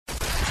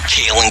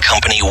Kale and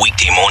Company,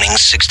 weekday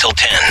mornings, 6 till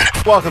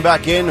 10. Welcome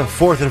back in,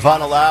 fourth and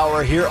final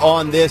hour here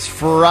on this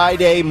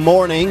Friday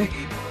morning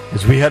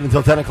as we head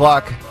until 10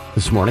 o'clock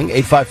this morning.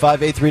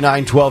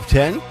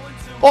 855-839-1210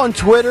 on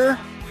Twitter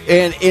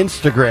and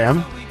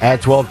Instagram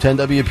at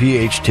 1210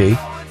 WPHT.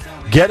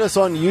 Get us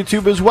on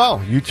YouTube as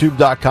well,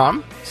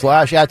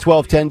 youtube.com/at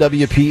 1210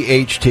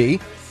 WPHT.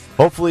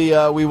 Hopefully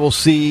we will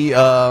see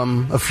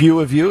a few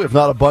of you, if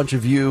not a bunch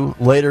of you,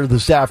 later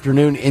this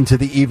afternoon into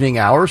the evening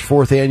hours.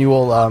 Fourth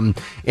annual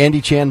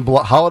Andy Chan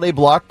Holiday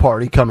Block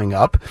Party coming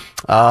up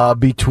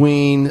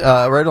between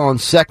right on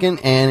 2nd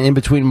and in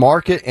between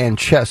Market and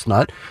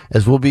Chestnut,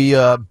 as we'll be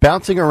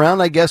bouncing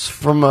around, I guess,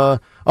 from a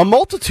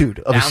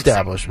multitude of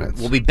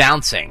establishments. We'll be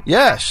bouncing.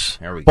 Yes.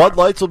 There we Bud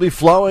go. Lights will be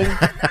flowing.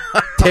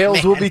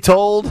 Tales will be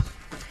told.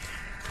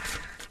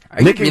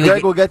 Nick and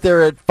Greg will get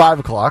there at 5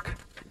 o'clock.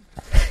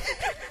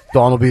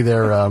 Dawn will be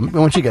there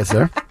when she gets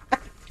there.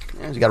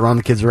 She's got to run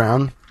the kids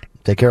around,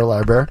 take care of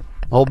Larry Bear a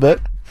whole bit.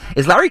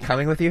 Is Larry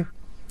coming with you?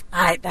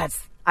 I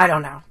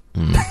don't know.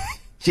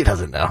 She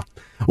doesn't know.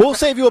 We'll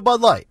save you a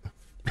Bud Light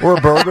or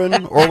a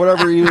bourbon or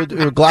whatever,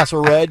 a glass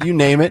of red, you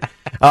name it.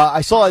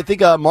 I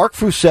think Mark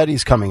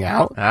Fusetti's coming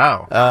out.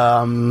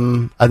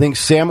 Oh. I think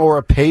Sam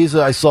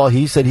Oropeza,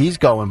 he said he's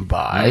going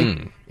by.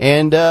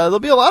 And there'll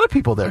be a lot of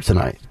people there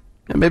tonight.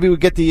 And maybe we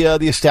get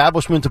the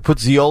establishment to put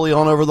Zioli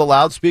on over the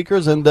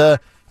loudspeakers and have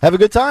a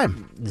good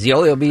time.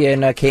 Zioli will be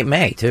in Cape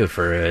May, too,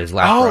 for his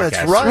last broadcast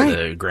that's right.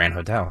 at the Grand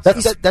Hotel.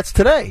 That's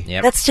today.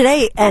 Yep. That's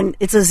today, and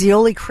it's a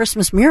Zioli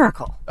Christmas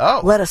miracle.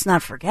 Oh. Let us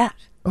not forget.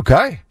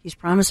 Okay. He's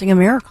promising a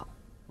miracle.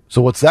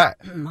 So what's that?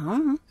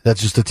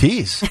 That's just a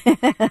tease.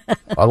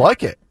 I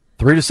like it.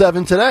 3 to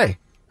 7 today.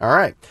 All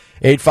right.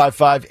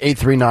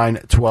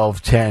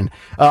 855-839-1210.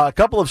 A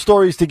couple of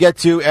stories to get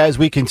to as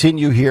we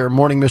continue here.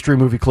 Morning Mystery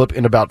Movie Clip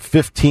in about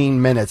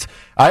 15 minutes.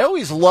 I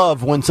always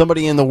love when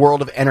somebody in the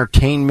world of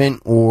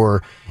entertainment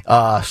or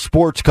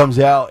sports comes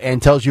out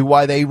and tells you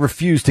why they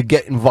refuse to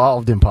get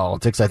involved in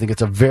politics. I think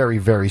it's a very,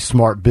 very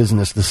smart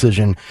business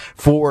decision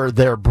for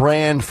their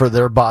brand, for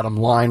their bottom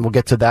line. We'll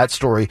get to that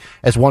story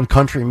as one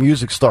country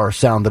music star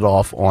sounded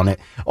off on it.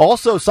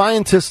 Also,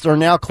 scientists are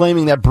now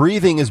claiming that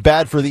breathing is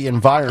bad for the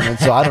environment.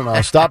 So I don't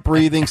know. Stop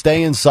breathing,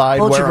 stay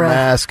inside, wear a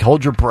mask,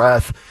 hold your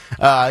breath.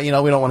 We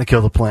don't want to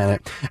kill the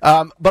planet.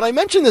 But I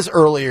mentioned this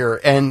earlier,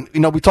 and,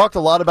 we talked a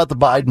lot about the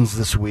Bidens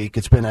this week.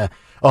 It's been a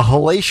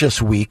hellacious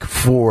week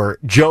for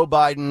Joe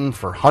Biden,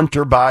 for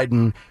Hunter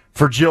Biden,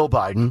 for Jill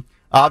Biden.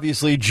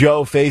 Obviously,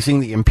 Joe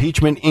facing the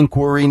impeachment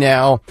inquiry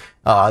now.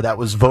 That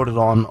was voted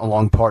on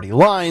along party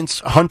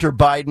lines. Hunter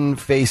Biden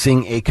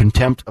facing a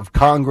contempt of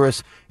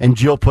Congress, and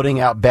Jill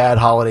putting out bad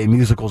holiday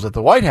musicals at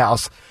the White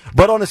House.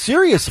 But on a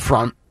serious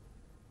front,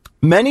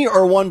 many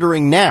are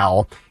wondering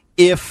now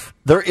if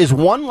there is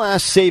one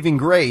last saving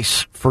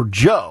grace for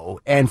Joe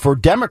and for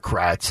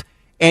Democrats,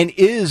 and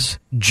is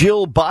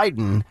Jill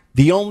Biden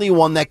the only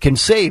one that can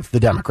save the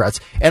Democrats?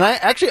 And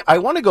I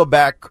want to go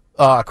back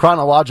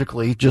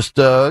chronologically, just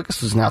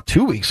this was now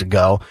 2 weeks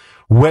ago,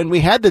 when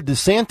we had the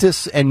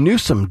DeSantis and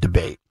Newsom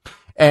debate.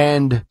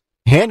 And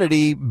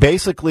Hannity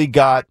basically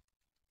got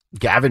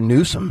Gavin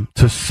Newsom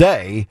to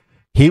say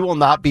he will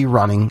not be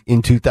running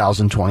in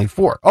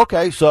 2024.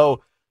 Okay, so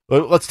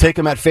let's take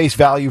him at face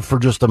value for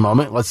just a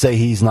moment. Let's say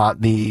he's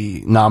not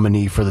the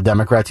nominee for the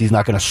Democrats. He's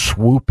not going to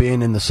swoop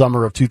in the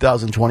summer of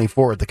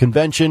 2024 at the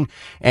convention,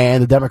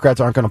 and the Democrats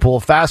aren't going to pull a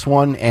fast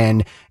one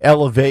and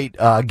elevate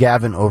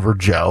Gavin over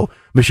Joe.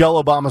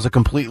 Michelle Obama's a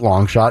complete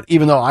long shot,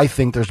 even though I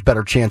think there's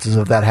better chances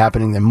of that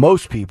happening than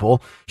most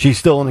people. She's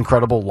still an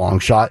incredible long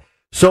shot.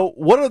 So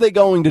what are they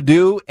going to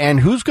do, and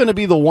who's going to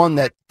be the one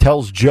that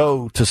tells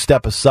Joe to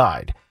step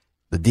aside?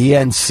 The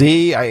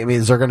DNC? I mean,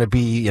 is there going to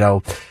be,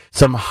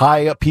 some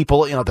high up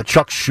people, the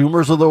Chuck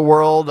Schumers of the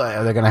world?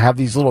 Are they going to have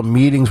these little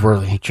meetings where,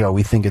 hey, Joe,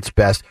 we think it's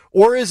best?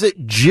 Or is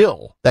it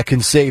Jill that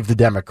can save the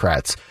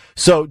Democrats?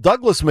 So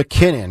Douglas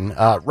McKinnon,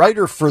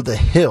 writer for The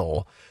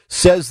Hill,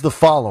 says the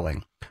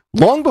following.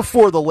 Long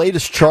before the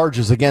latest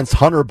charges against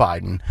Hunter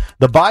Biden,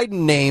 the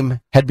Biden name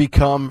had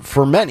become,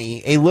 for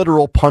many, a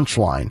literal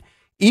punchline.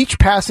 Each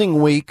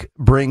passing week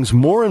brings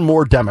more and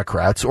more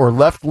Democrats or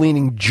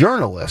left-leaning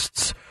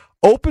journalists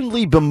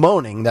openly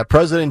bemoaning that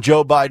President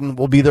Joe Biden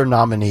will be their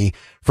nominee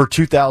for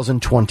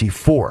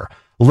 2024.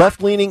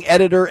 Left-leaning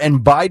editor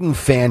and Biden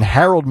fan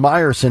Harold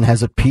Meyerson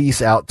has a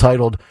piece out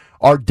titled,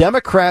 "Are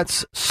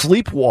Democrats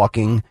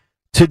Sleepwalking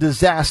to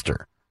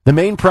Disaster?" The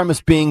main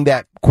premise being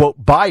that,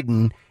 quote,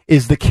 Biden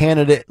is the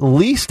candidate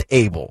least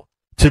able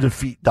to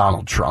defeat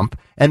Donald Trump,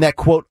 and that,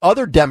 quote,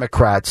 other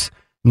Democrats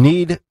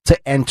need to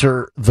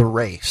enter the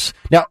race.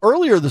 Now,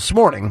 earlier this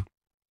morning,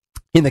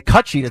 in the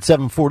cut sheet at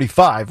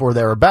 7:45 or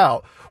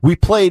thereabout, we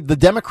played the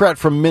Democrat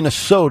from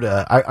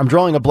Minnesota. I'm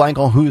drawing a blank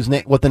on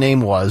what the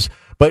name was,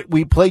 but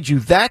we played you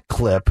that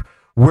clip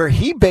where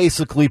he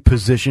basically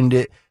positioned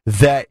it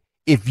that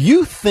if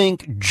you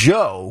think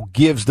Joe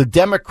gives the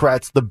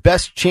Democrats the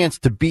best chance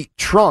to beat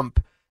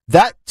Trump,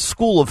 that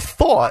school of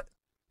thought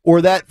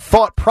or that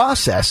thought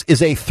process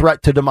is a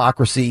threat to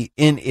democracy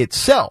in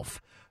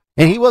itself.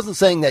 And he wasn't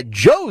saying that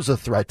Joe's a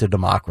threat to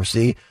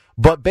democracy,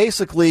 but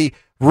basically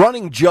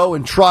running Joe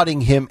and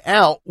trotting him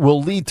out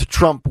will lead to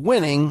Trump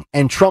winning,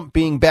 and Trump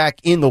being back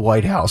in the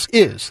White House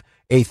is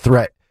a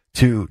threat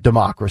to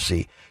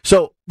democracy.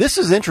 So this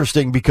is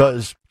interesting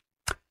because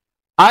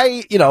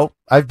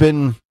I've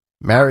been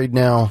married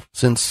now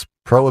since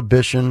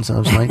Prohibition,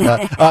 something like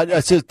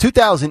that, since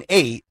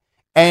 2008,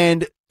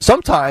 and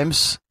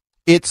sometimes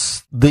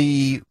it's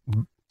the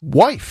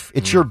wife,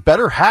 it's your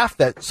better half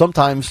that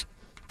sometimes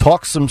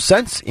talks some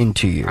sense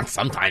into you. Not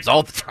sometimes,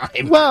 all the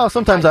time. Well,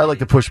 sometimes I like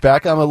to push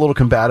back. I'm a little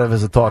combative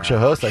as a talk show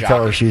host. I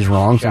tell her she's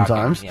wrong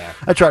sometimes. Yeah.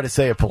 I try to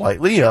say it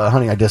politely.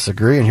 Honey, I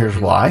disagree, and here's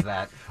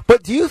why.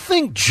 But do you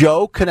think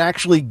Jill can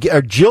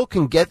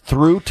get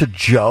through to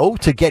Joe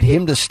to get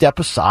him to step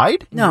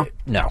aside? No.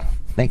 No.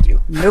 Thank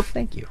you. Nope.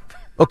 Thank you.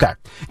 Okay.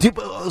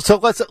 So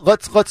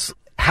let's.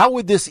 How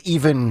would this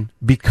even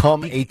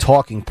become a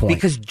talking point?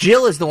 Because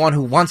Jill is the one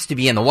who wants to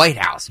be in the White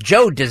House.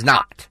 Joe does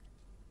not.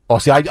 Oh,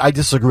 see, I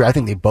disagree. I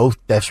think they both.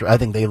 I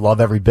think they love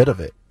every bit of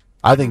it.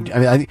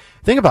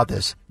 Think about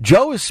this.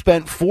 Joe has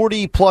spent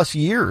 40 plus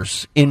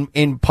years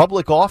in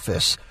public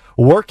office,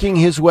 working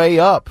his way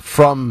up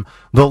from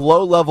the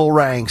low-level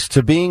ranks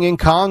to being in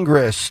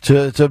Congress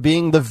to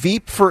being the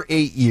VP for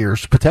 8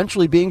 years,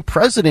 potentially being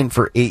president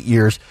for 8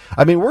 years.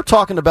 I mean, we're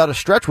talking about a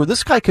stretch where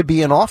this guy could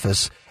be in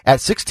office at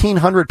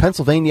 1600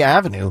 Pennsylvania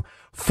Avenue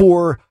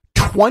for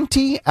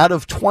 20 out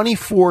of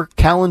 24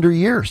 calendar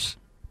years.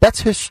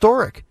 That's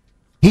historic.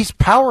 He's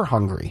power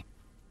hungry.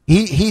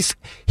 He's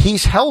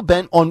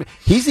hell-bent on.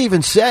 He's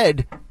even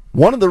said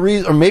one of the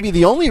reasons, or maybe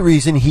the only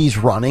reason he's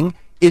running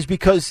is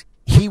because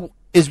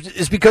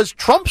is because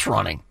Trump's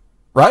running,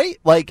 right?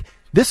 Like,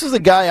 this is a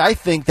guy I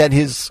think that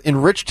has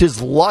enriched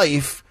his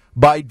life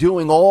by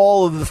doing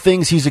all of the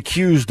things he's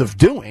accused of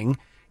doing.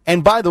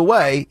 And by the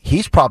way,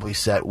 he's probably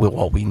set.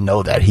 Well, we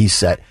know that he's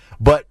set.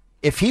 But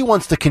if he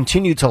wants to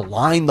continue to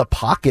line the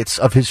pockets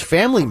of his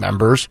family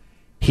members,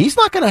 he's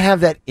not going to have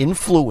that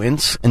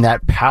influence and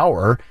that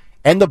power.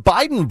 And the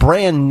Biden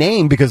brand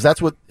name, because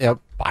that's what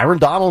Byron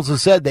Donalds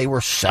has said, they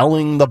were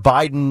selling the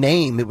Biden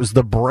name. It was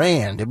the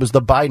brand. It was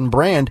the Biden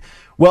brand.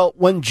 Well,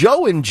 when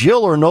Joe and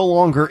Jill are no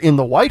longer in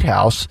the White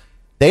House,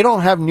 they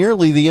don't have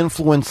nearly the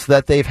influence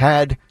that they've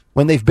had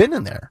when they've been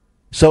in there.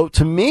 So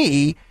to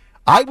me,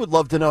 I would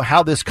love to know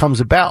how this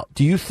comes about.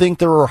 Do you think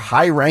there are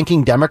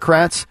high-ranking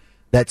Democrats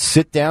that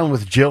sit down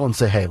with Jill and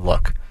say, hey,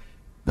 look,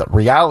 the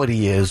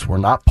reality is we're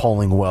not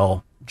polling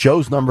well.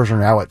 Joe's numbers are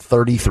now at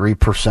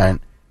 33%.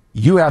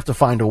 You have to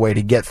find a way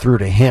to get through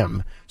to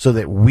him so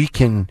that we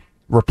can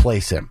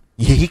replace him.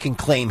 He can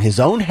claim his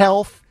own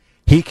health.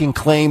 He can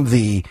claim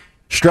the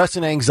stress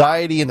and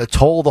anxiety and the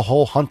toll the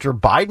whole Hunter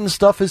Biden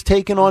stuff has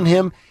taken on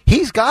him.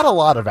 He's got a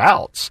lot of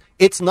outs.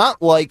 It's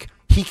not like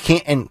he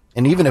can't,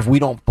 and even if we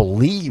don't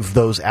believe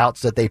those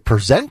outs that they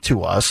present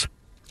to us,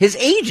 his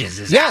age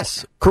is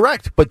yes,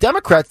 correct. But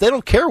Democrats, they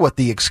don't care what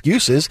the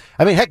excuse is.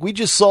 I mean, heck, we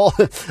just saw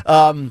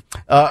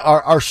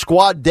our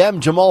squad dem,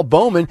 Jamal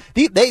Bowman.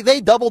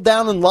 They double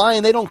down and lie,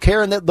 and they don't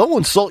care, and they'll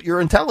insult your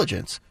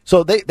intelligence.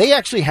 So they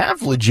actually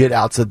have legit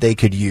outs that they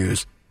could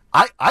use.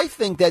 I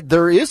think that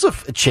there is a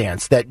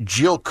chance that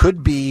Jill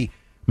could be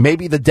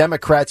maybe the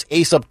Democrats'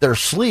 ace up their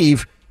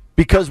sleeve,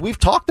 because we've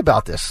talked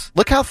about this.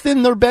 Look how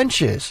thin their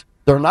bench is.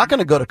 They're not going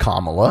to go to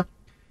Kamala.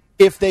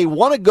 If they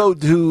want to go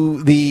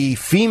to the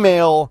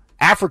female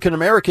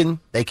African-American,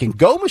 they can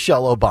go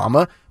Michelle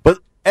Obama, but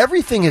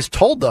everything has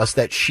told us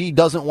that she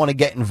doesn't want to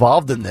get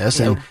involved in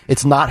this, and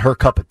it's not her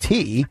cup of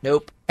tea.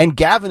 Nope. And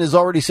Gavin has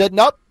already said,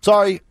 nope,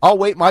 sorry, I'll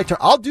wait my turn.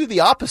 I'll do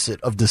the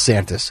opposite of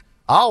DeSantis.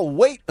 I'll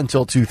wait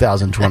until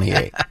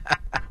 2028.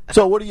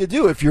 So what do you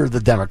do if you're the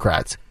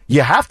Democrats?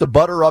 You have to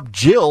butter up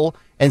Jill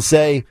and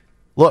say,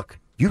 look,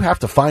 you have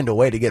to find a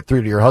way to get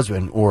through to your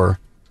husband, or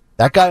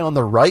that guy on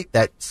the right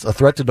that's a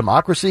threat to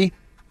democracy,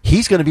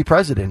 he's going to be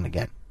president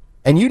again.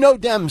 And you know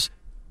Dems,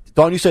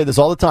 Dawn, you say this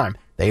all the time,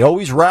 they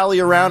always rally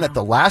around at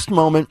the last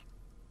moment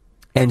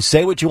and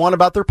say what you want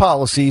about their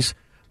policies,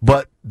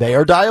 but they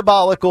are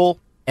diabolical,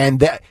 and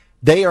that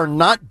they are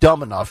not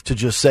dumb enough to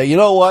just say, you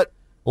know what,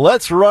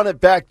 let's run it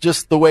back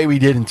just the way we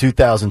did in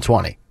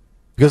 2020.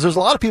 Because there's a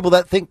lot of people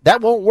that think that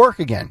won't work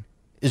again.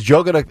 Is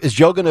Joe going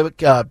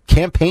to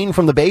campaign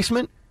from the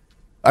basement?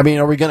 I mean,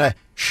 are we going to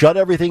shut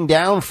everything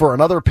down for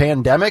another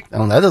pandemic?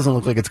 Oh, that doesn't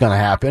look like it's going to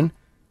happen.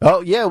 Oh,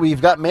 yeah,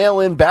 we've got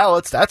mail-in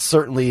ballots. That's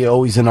certainly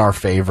always in our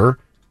favor.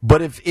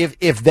 But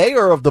if they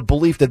are of the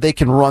belief that they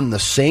can run the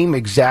same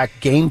exact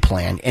game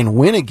plan and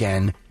win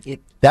again,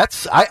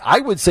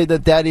 I would say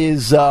that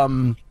is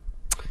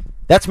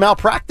that's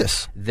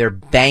malpractice. They're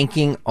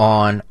banking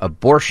on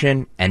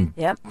abortion and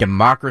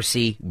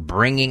democracy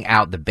bringing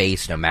out the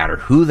base no matter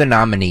who the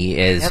nominee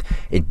is.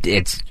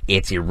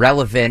 It's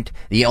irrelevant.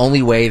 The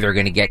only way they're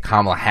going to get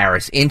Kamala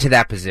Harris into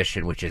that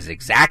position, which is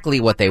exactly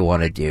what they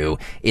want to do,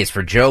 is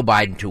for Joe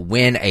Biden to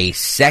win a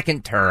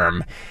second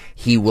term.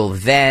 He will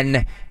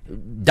then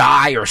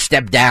die or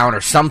step down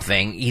or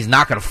something. He's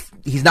not going to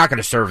he's not going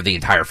to serve the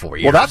entire 4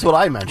 years. Well, that's what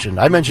I mentioned.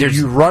 I mentioned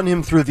you run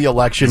him through the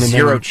election.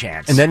 Zero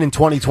chance. And then in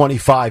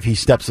 2025, he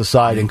steps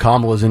aside and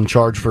Kamala's in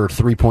charge for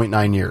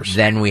 3.9 years.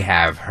 Then we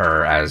have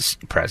her as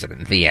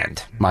president. The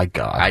end. My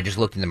God. I just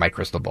looked into my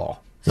crystal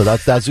ball. So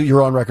that's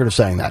you're on record of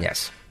saying that.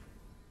 Yes.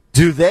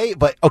 Do they?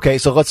 But okay,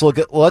 so let's look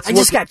at. I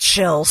just got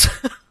chills.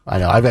 I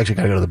know. I've actually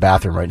got to go to the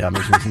bathroom right now. It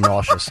makes me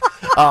nauseous.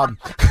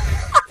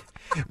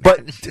 But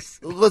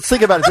let's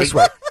think about it this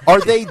way: are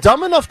they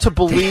dumb enough to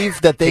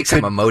believe that they Take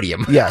could some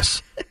Imodium?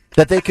 Yes,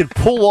 that they could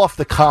pull off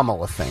the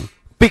Kamala thing?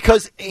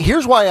 Because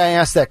here's why I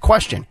asked that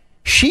question: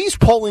 she's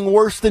polling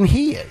worse than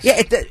he is.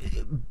 Yeah,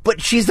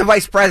 but she's the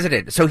vice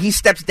president, so he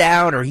steps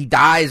down or he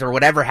dies or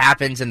whatever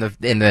happens in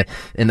the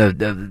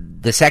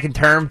second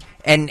term,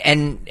 and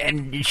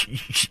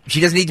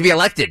she doesn't need to be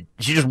elected.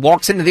 She just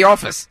walks into the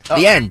office.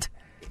 The end.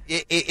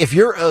 If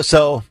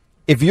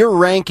you're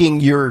ranking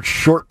your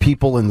short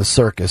people in the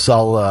circus,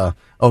 I'll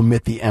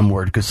omit the M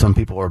word because some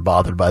people are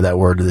bothered by that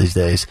word these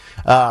days.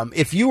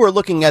 If you are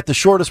looking at the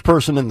shortest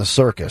person in the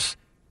circus,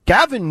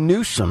 Gavin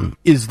Newsom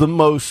is the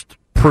most.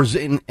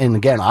 And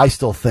again, I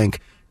still think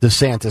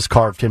DeSantis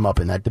carved him up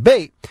in that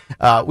debate.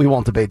 We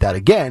won't debate that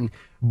again.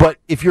 But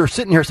if you're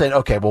sitting here saying,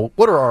 okay, well,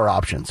 what are our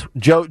options?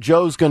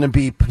 Joe's going to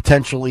be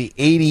potentially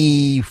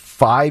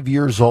 85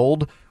 years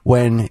old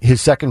when his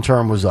second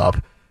term was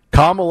up.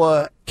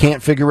 Kamala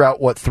can't figure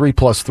out what 3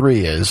 +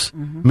 3 is.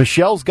 Mm-hmm.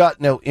 Michelle's got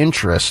no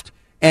interest.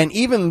 And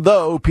even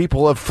though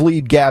people have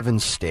fled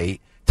Gavin's state,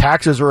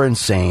 taxes are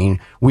insane.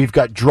 We've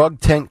got drug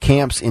tent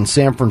camps in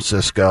San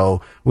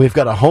Francisco. We've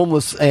got a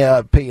homeless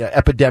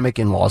epidemic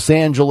in Los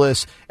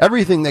Angeles.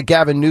 Everything that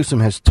Gavin Newsom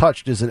has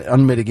touched is an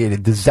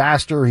unmitigated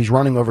disaster. He's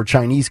running over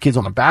Chinese kids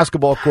on a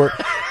basketball court.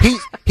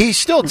 He's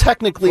still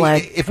technically,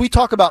 if we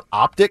talk about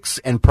optics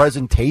and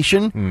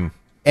presentation,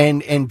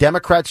 and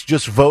Democrats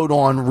just vote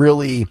on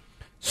really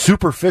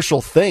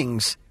superficial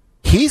things,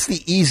 he's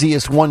the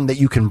easiest one that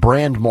you can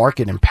brand,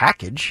 market, and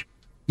package.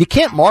 You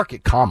can't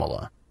market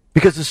Kamala.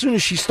 Because as soon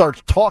as she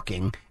starts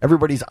talking,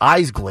 everybody's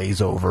eyes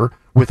glaze over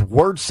with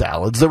word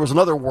salads. There was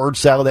another word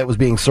salad that was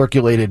being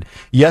circulated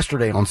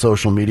yesterday on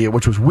social media,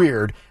 which was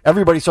weird.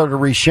 Everybody started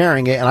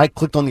resharing it, and I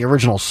clicked on the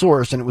original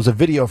source, and it was a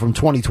video from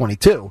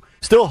 2022.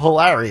 Still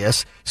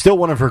hilarious. Still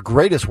one of her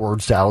greatest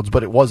word salads,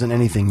 but it wasn't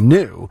anything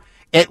new.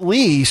 At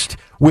least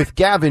with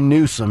Gavin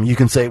Newsom, you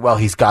can say, well,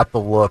 he's got the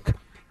look.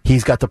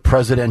 He's got the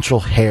presidential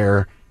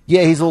hair.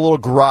 Yeah, he's a little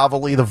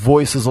grovelly. The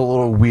voice is a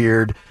little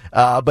weird.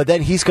 But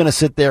then he's going to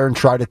sit there and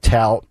try to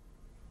tout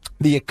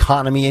the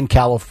economy in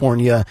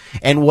California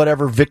and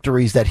whatever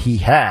victories that he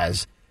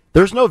has.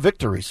 There's no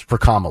victories for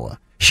Kamala.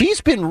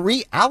 She's been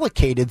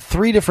reallocated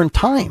 3 different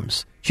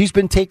times. She's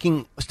been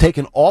taken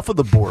off of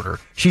the border.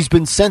 She's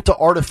been sent to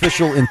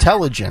artificial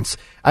intelligence.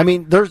 I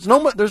mean, there's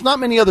not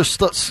many other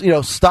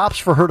stops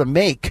for her to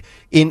make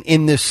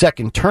in this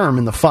second term,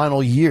 in the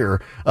final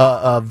year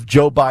of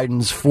Joe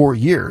Biden's 4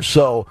 years.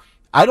 So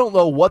I don't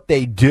know what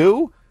they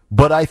do,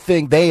 but I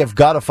think they have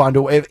got to find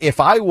a way.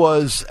 If I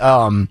was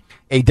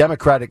a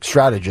Democratic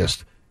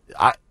strategist,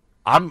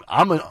 I'm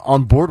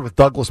on board with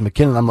Douglas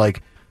McKinnon. I'm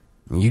like,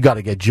 you got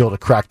to get Jill to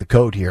crack the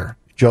code here.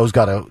 Joe's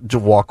got to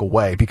walk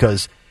away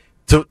because,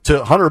 to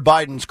Hunter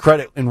Biden's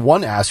credit in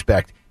one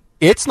aspect,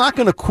 it's not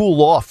going to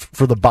cool off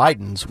for the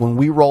Bidens when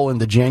we roll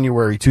into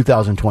January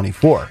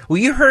 2024. Well,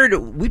 you heard,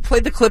 we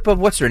played the clip of,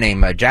 what's her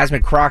name,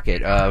 Jasmine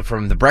Crockett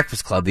from The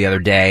Breakfast Club the other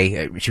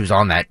day. She was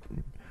on that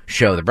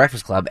show, The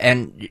Breakfast Club,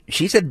 and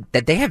she said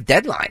that they have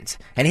deadlines,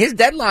 and his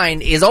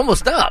deadline is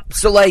almost up.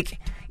 So, like,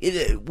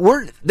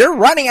 they're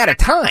running out of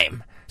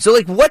time. So,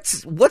 like,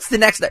 what's the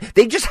next?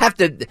 They just have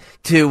to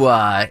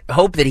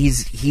hope that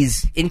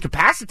he's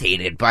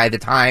incapacitated by the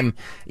time,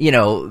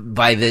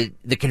 by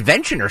the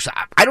convention or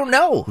something. I don't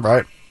know.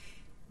 Right.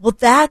 Well,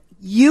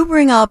 you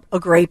bring up a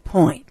great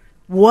point.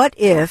 What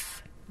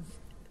if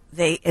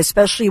they,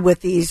 especially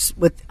with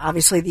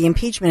obviously the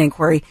impeachment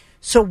inquiry,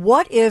 so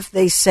what if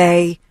they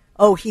say,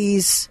 oh, he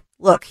is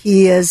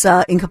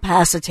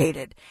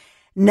incapacitated.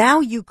 Now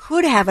you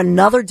could have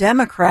another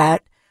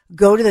Democrat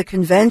go to the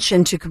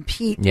convention to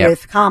compete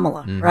with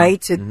Kamala,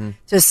 right?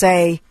 To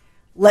say,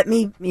 let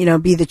me,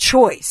 be the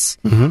choice.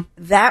 Mm-hmm.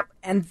 That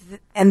and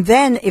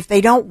then if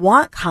they don't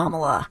want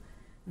Kamala,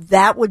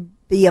 that would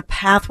be a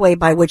pathway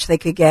by which they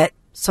could get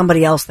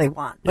somebody else they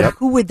want. But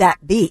who would that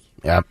be?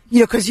 Yeah.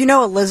 Because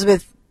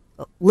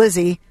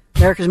Lizzie,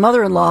 America's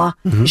mother-in-law,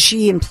 is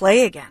she in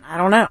play again? I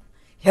don't know.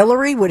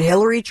 Would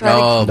Hillary try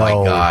to? Oh my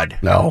God.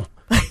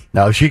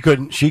 No, she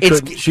couldn't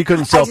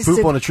sell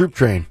poop on a troop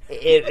train.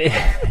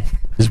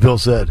 As Bill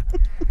said.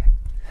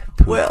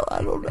 Well,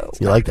 I don't know.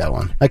 You like that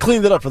one? I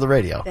cleaned it up for the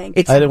radio. Thank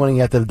you. I didn't want to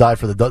have to die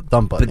for the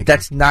dump button. But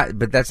that's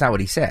not what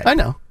he said. I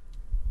know.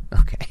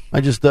 Okay.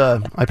 I just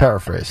I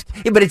paraphrased.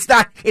 Yeah, but it's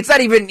not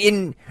even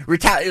in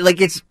it's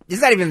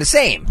not even the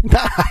same.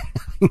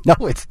 No,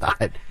 it's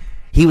not.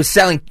 He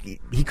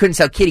couldn't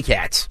sell kitty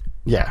cats.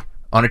 Yeah.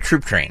 On a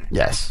troop train.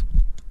 Yes.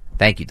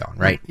 Thank you, Dawn.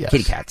 Right? Yes.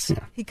 Kitty cats.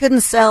 Yeah. He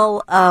couldn't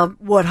sell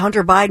what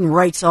Hunter Biden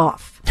writes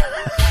off.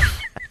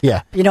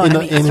 Yeah. You know what I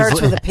mean? It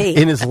starts with a P.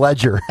 In his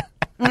ledger.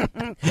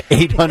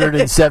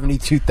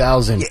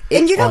 $872,000.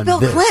 And Bill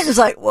Clinton's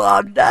like,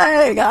 well,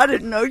 dang, I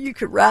didn't know you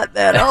could write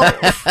that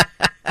off.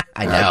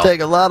 I know. I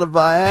take a lot of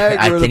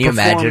Viagra Can you to perform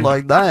imagine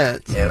like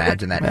that.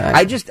 Imagine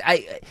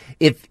that.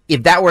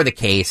 If that were the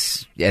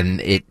case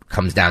and it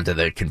comes down to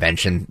the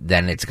convention,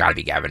 then it's got to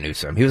be Gavin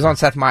Newsom. He was on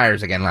Seth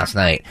Meyers again last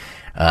night.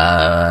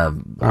 I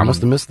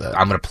must have missed that.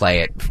 I'm going to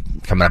play it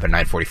coming up at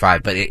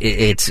 9:45. But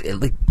it's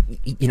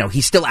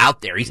he's still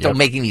out there. He's still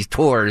making these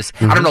tours.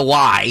 I don't know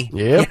why. Yep.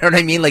 You know what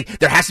I mean? Like,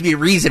 there has to be a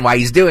reason why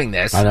he's doing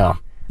this. I know.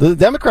 The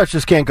Democrats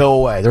just can't go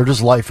away. They're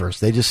just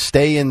lifers. They just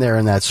stay in there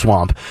in that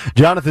swamp.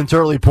 Jonathan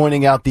Turley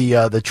pointing out the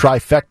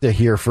trifecta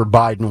here for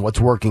Biden, what's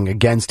working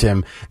against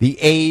him: the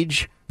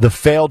age, the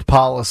failed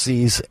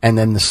policies, and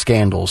then the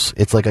scandals.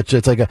 It's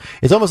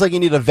almost like you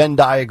need a Venn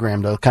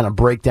diagram to kind of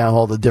break down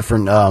all the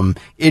different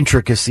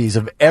intricacies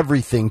of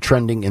everything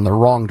trending in the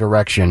wrong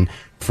direction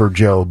for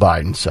Joe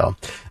Biden. So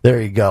there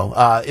you go.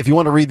 If you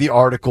want to read the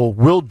article,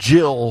 Will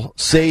Jill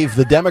Save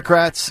the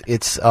Democrats?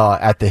 It's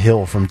at The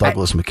Hill from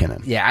Douglas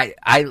McKinnon. Yeah,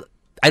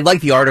 I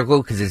like the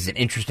article because it's an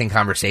interesting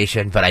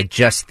conversation, but I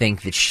just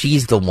think that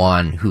she's the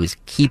one who is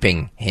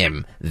keeping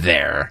him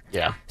there.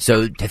 Yeah.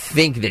 So to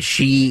think that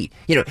she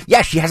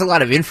has a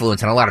lot of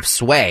influence and a lot of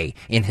sway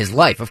in his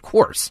life, of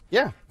course.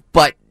 Yeah.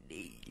 But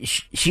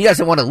she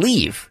doesn't want to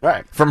leave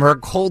from her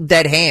cold,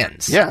 dead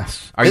hands.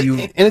 Yes. Are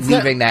you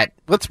leaving that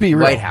let's be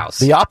real. White House?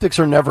 The optics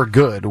are never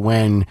good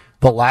when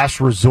the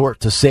last resort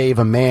to save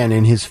a man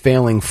in his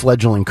failing,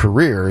 fledgling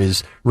career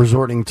is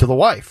resorting to the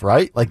wife,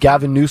 right? Like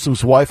Gavin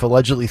Newsom's wife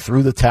allegedly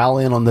threw the towel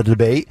in on the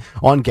debate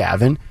on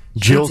Gavin.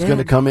 Jill's going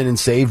to come in and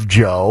save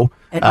Joe.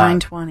 At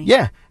 9:20.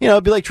 Yeah.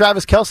 It'd be like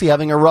Travis Kelce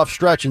having a rough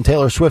stretch and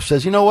Taylor Swift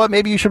says, you know what,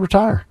 maybe you should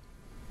retire.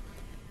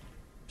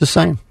 Just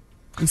saying.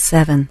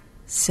 7,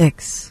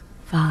 6,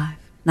 5,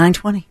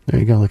 9:20. There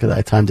you go. Look at that.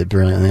 I timed it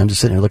brilliantly. I'm just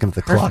sitting here looking at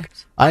the clock.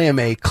 I am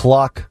a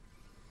clock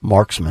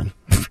marksman.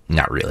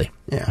 Not really.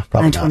 Yeah,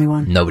 probably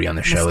 9:21. Nobody on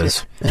the show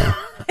is. Yeah.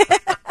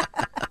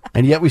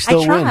 And yet we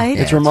still win.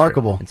 It's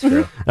remarkable. It's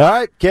true. All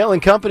right, Kale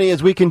and Company,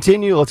 as we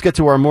continue, let's get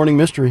to our morning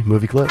mystery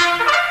movie clip.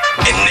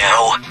 And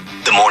now,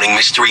 the morning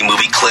mystery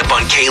movie clip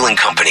on Kale and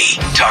Company.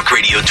 Talk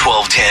Radio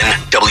 1210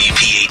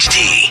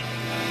 WPHT.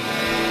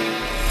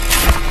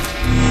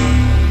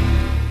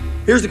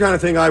 Here's the kind of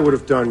thing I would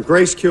have done.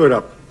 Grace, cue it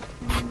up.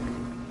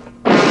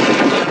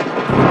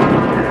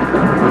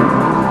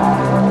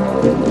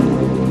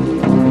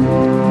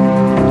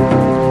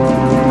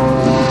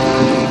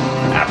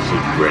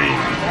 Acid rain.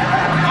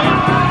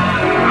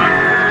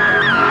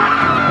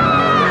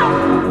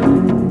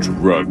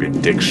 Drug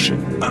addiction.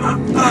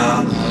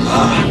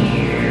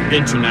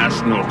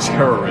 International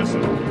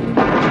terrorism.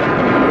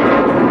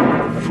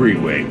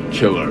 Freeway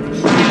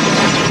killers.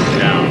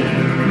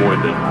 Down more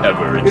than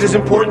ever. It is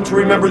important to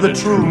remember the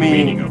true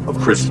meaning of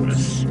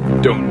Christmas.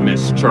 Don't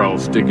miss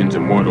Charles Dickens'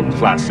 immortal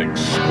classic,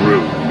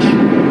 Scrooge.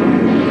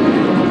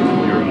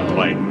 Your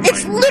light.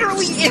 It's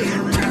literally in.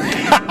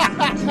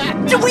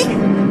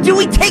 Do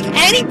we take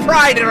any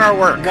pride in our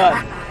work?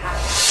 None.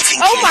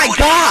 Oh my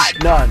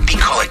God! None. Be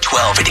call at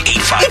 12 at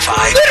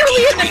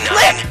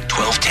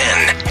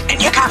 855-839-1210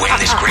 and you can win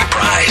this great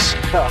prize.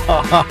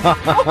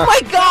 Oh my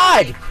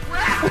God!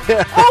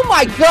 Oh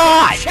my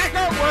God! Check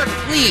our work,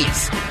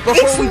 please,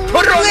 before we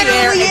put it on the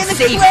air and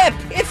save it.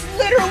 It's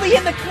literally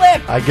in the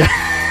clip. I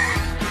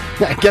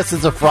guess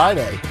it's a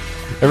Friday.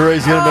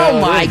 Everybody's gonna be.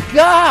 Oh my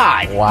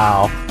God!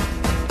 Wow.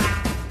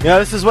 Yeah,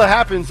 this is what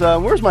happens.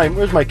 Where's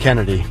my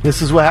Kennedy?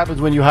 This is what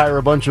happens when you hire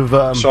a bunch of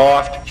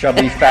soft,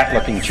 chubby,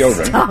 fat-looking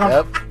children.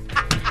 Yep.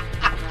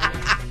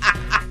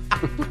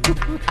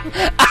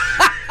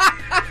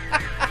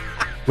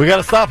 We got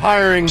to stop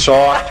hiring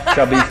soft,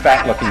 chubby,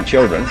 fat-looking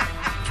children.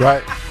 That's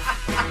right.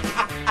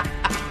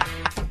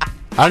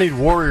 I need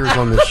warriors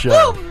on this show.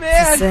 Oh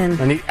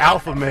man! I need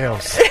alpha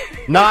males,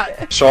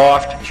 not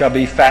soft,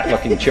 chubby,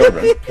 fat-looking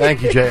children.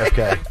 Thank you,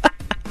 JFK.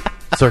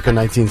 Circa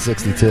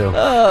 1962.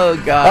 Oh,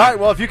 God. All right,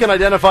 well, if you can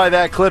identify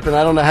that clip, and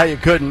I don't know how you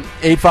couldn't,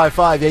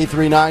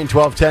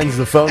 855-839-1210 is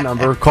the phone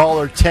number.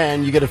 Caller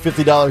 10, you get a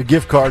 $50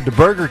 gift card to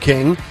Burger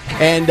King,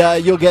 and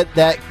you'll get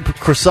that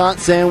croissant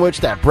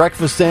sandwich, that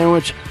breakfast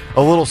sandwich,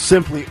 a little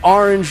Simply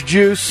orange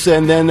juice,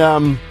 and then,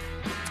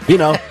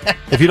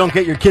 if you don't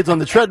get your kids on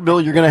the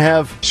treadmill, you're going to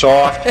have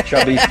soft,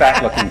 chubby,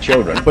 fat-looking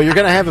children. But you're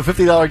going to have a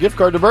 $50 gift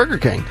card to Burger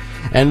King.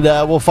 And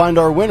we'll find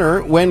our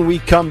winner when we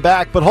come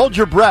back. But hold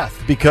your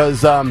breath,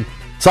 because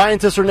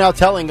scientists are now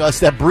telling us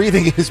that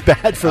breathing is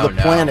bad for the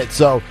planet.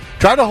 So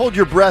try to hold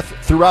your breath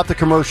throughout the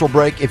commercial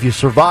break. If you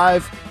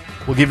survive,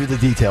 we'll give you the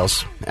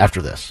details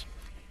after this.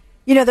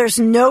 There's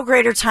no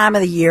greater time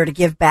of the year to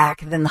give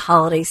back than the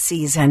holiday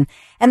season.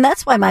 And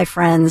that's why my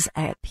friends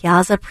at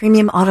Piazza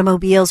Premium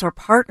Automobiles are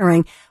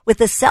partnering with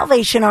the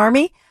Salvation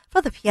Army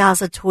for the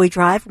Piazza Toy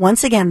Drive.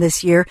 Once again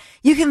this year,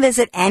 you can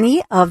visit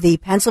any of the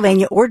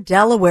Pennsylvania or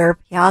Delaware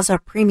Piazza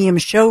Premium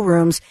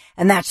showrooms,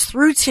 and that's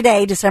through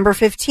today, December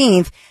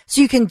 15th, so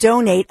you can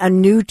donate a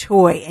new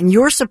toy. And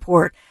your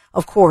support,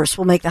 of course,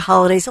 will make the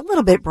holidays a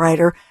little bit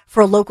brighter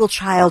for a local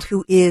child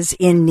who is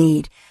in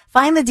need.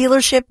 Find the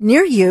dealership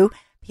near you.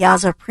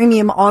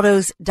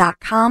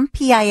 PiazzaPremiumAutos.com,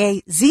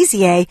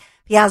 Piazza,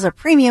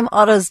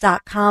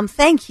 PiazzaPremiumAutos.com.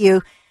 Thank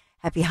you.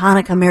 Happy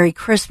Hanukkah, Merry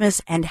Christmas,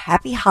 and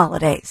Happy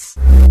Holidays.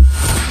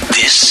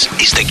 This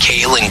is the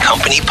Kale and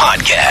Company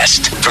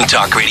podcast from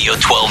Talk Radio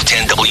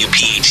 1210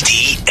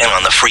 WPHT and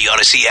on the free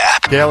Odyssey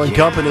app. Kale and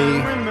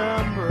Company,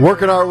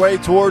 working our way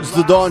towards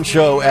the Dawn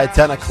Show at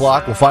 10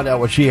 o'clock. We'll find out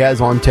what she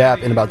has on tap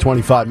in about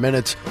 25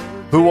 minutes.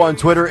 Who on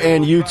Twitter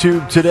and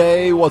YouTube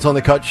today? What's on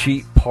the cut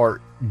sheet?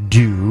 Part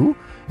 2.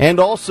 And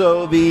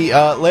also the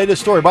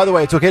latest story. By the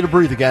way, it's okay to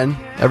breathe again.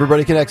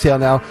 Everybody can exhale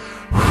now.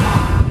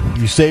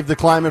 You saved the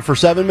climate for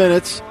 7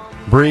 minutes.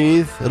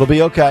 Breathe. It'll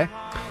be okay.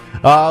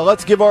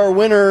 Let's give our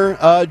winner,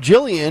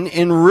 Jillian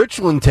in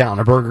Richland Town,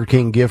 a Burger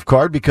King gift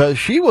card because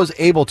she was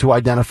able to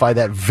identify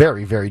that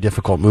very, very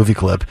difficult movie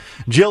clip.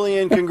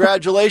 Jillian,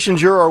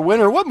 congratulations. You're our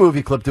winner. What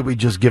movie clip did we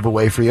just give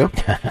away for you?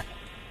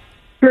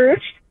 Scrooge.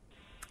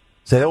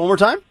 Say that one more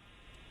time.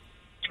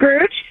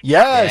 Scrooge.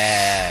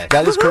 Yes.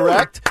 That is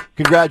correct.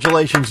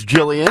 Congratulations,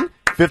 Jillian.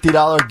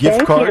 $50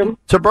 gift card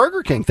to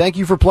Burger King. Thank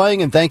you for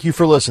playing and thank you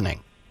for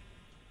listening.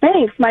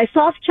 Thanks. My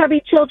soft,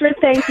 chubby children,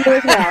 thank you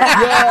as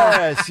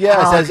well. Yes.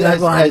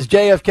 As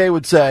JFK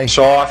would say.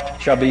 Soft,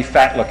 chubby,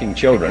 fat-looking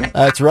children.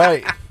 That's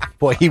right.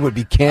 Boy, he would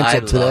be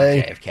canceled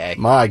today. Love JFK.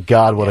 My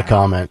God, what a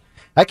comment.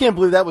 I can't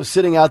believe that was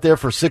sitting out there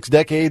for 6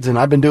 decades, and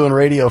I've been doing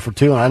radio for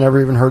 2, and I never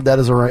even heard that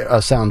as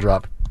a sound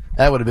drop.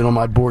 That would have been on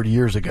my board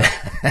years ago.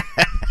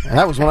 And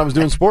that was when I was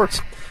doing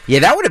sports. Yeah,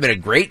 that would have been a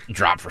great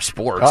drop for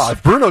sports. Oh,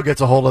 if Bruno gets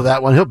a hold of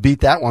that one, he'll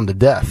beat that one to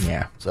death.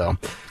 Yeah. So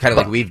kind of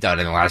like we've done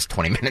in the last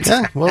 20 minutes.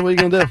 Yeah, what are you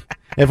going to do?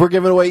 If we're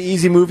giving away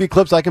easy movie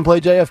clips, I can play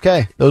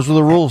JFK. Those are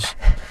the rules.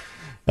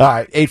 All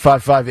right,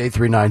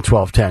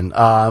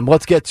 855-839-1210.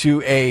 Let's get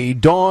to a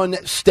Dawn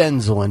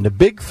Stenzel and the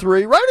Big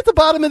 3 right at the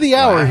bottom of the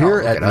hour here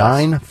at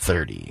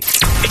 9:30.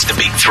 It's the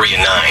Big 3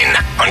 at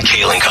 9 on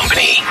Kale and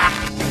Company.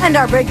 And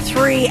our Big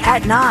 3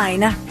 at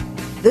 9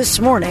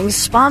 this morning,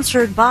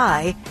 sponsored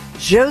by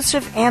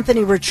Joseph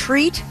Anthony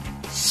Retreat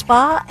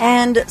Spa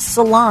and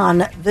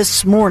Salon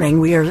this morning.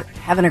 We are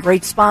having a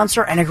great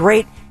sponsor and a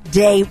great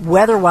day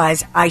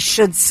weather-wise, I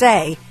should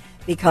say,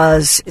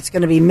 because it's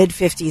going to be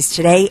mid-50s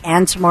today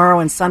and tomorrow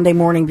and Sunday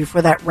morning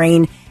before that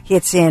rain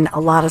hits in. A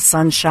lot of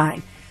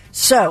sunshine.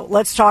 So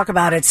let's talk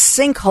about it.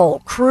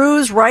 Sinkhole.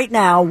 Crews right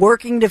now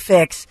working to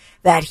fix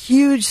that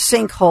huge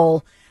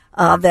sinkhole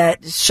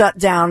that shut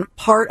down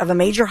part of a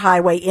major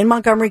highway in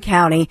Montgomery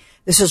County.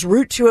 This is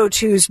Route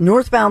 202's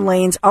northbound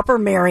lanes, Upper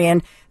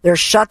Marion. They're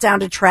shut down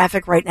to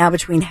traffic right now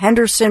between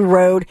Henderson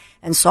Road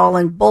and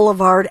Solon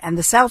Boulevard. And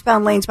the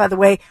southbound lanes, by the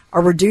way,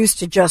 are reduced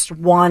to just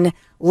 1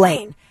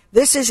 lane.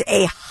 This is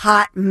a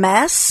hot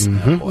mess.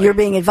 Mm-hmm. You're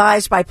being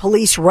advised by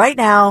police right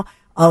now,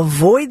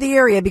 avoid the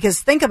area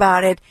because think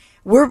about it.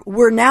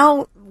 We're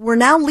now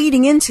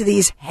leading into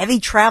these heavy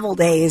travel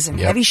days and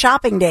heavy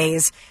shopping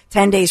days,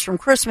 10 days from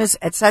Christmas,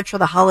 etc.,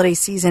 the holiday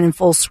season in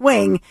full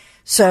swing.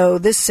 So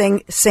this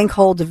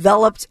sinkhole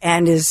developed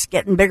and is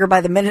getting bigger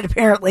by the minute,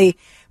 apparently.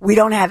 We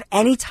don't have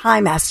any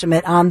time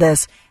estimate on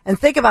this. And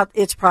think about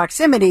its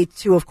proximity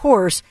to, of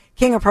course,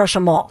 King of Prussia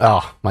Mall.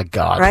 Oh, my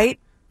God. Right?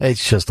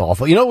 It's just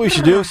awful. You know what we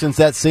should do, since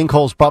that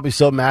sinkhole is probably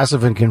so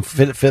massive and can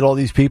fit all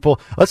these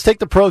people? Let's take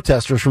the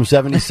protesters from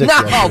 76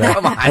 yesterday,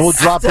 come on. and we'll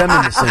drop them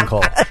in the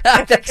sinkhole.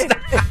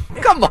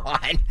 Come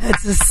on.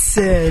 That's a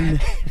sin.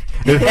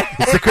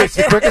 It's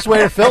the quickest way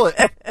to fill it.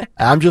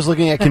 I'm just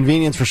looking at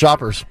convenience for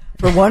shoppers.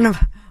 For one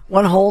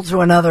hole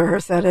to another,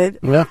 is that it?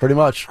 Yeah, pretty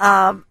much.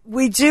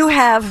 We do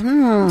have,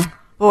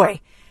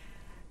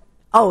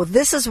 Oh,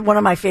 this is one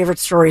of my favorite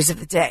stories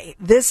of the day.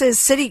 This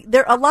is a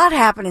lot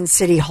happened in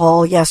City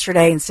Hall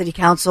yesterday and City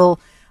Council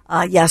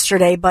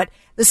yesterday, but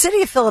the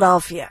City of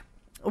Philadelphia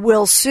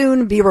will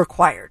soon be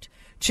required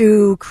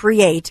to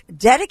create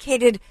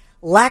dedicated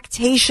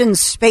lactation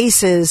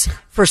spaces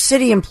for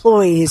city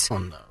employees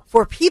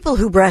for people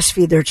who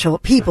breastfeed their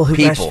children.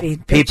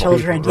 Breastfeed their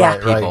children.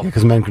 Right,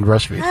 because men can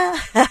breastfeed.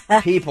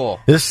 People.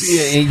 This,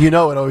 it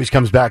always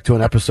comes back to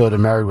an episode of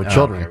Married with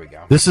Children. Here we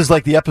go. This is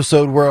like the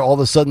episode where all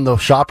of a sudden the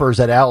shoppers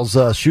at Al's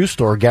shoe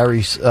store,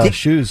 Gary's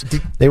shoes,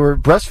 they were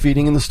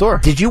breastfeeding in the store.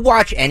 Did you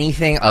watch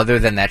anything other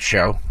than that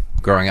show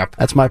growing up?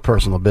 That's my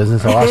personal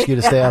business. I'll ask you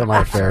to stay out of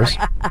my affairs.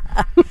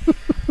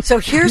 So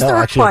here's the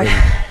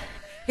requirement.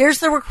 Here's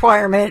the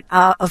requirement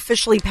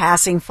officially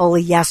passing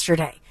fully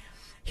yesterday.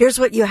 Here's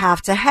what you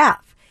have to have.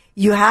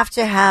 You have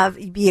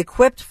to be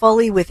equipped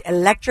fully with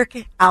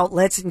electric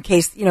outlets in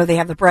case, they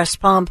have the breast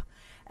pump.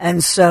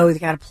 And so you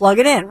got to plug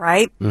it in,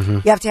 right?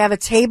 Mm-hmm. You have to have a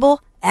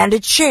table and a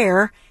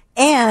chair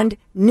and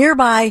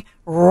nearby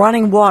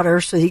running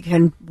water so you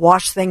can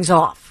wash things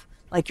off,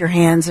 like your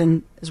hands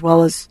and as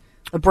well as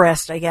the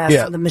breast, I guess,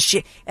 and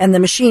the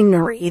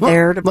machinery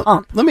there to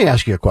pump. Let me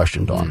ask you a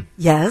question, Dawn.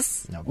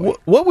 Yes.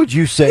 What would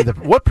you say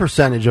what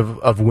percentage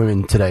of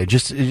women today,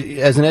 just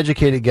as an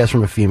educated guess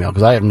from a female,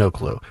 because I have no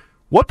clue,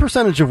 what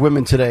percentage of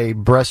women today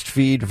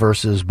breastfeed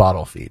versus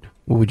bottle feed?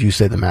 What would you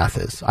say the math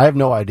is? I have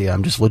no idea.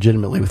 I'm just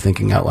legitimately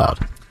thinking out loud,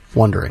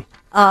 wondering.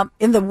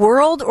 In the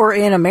world or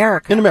in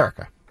America? In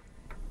America.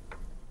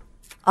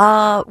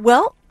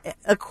 Well,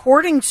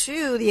 according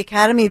to the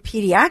Academy of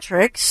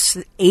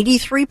Pediatrics,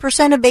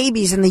 83% of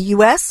babies in the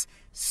U.S.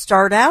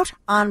 start out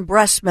on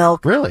breast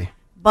milk. Really?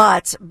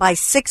 But by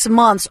 6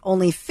 months,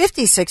 only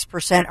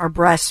 56% are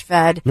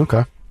breastfed.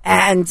 Okay.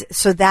 And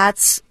so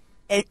that's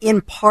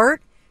in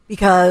part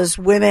because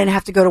women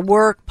have to go to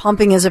work.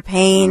 Pumping is a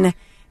pain.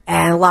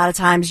 And a lot of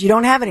times you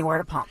don't have anywhere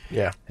to pump.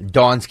 Yeah.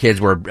 Dawn's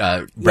kids were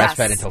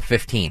breastfed until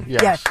 15.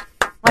 Yes.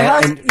 My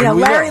husband,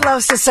 Larry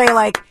loves to say,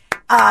 like,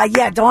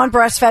 Dawn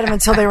breastfed him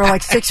until they were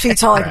like 6 feet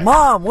tall. Like,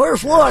 Mom,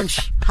 where's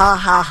lunch? Ha,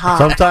 ha, ha.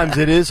 Sometimes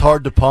it is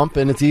hard to pump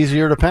and it's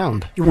easier to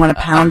pound. You want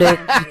to pound it,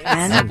 you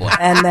can,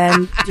 and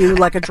then do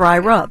like a dry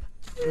rub.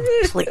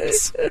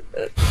 Please.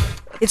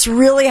 It's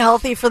really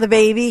healthy for the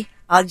baby.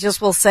 I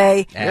just will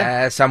say.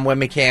 Some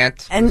women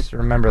can't. And just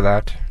remember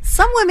that.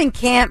 Some women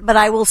can't, but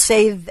I will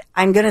say,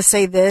 I'm going to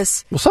say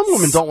this. Well, some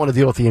women don't want to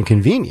deal with the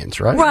inconvenience,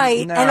 right?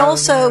 Right. And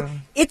also,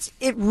 it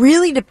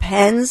really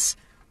depends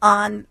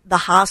on the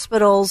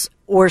hospitals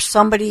or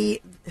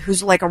somebody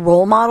who's like a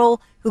role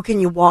model who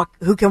can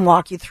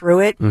walk you through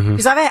it.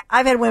 Because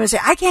I've had women say,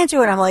 I can't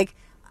do it. I'm like,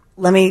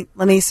 let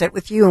me sit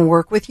with you and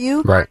work with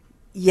you. Right.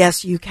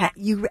 Yes, you can.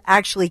 You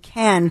actually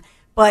can,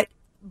 but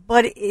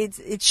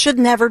it should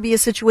never be a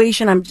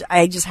situation.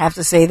 I just have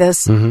to say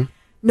this.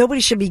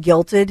 Nobody should be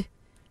guilted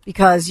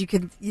because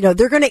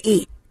they're going to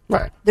eat.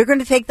 Right. They're going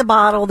to take the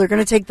bottle. They're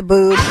going to take the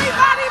boob.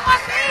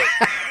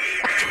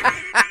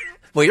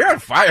 Well, you're on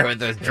fire with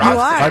those drops. You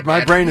are.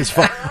 My brain is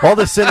full. All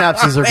the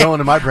synapses are going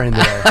to my brain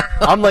today.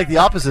 I'm like the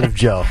opposite of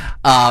Joe.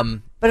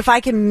 But if I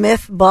can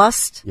myth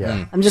bust,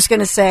 I'm just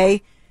going to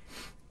say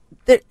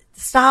that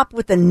stop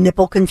with the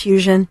nipple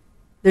confusion.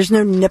 There's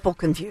no nipple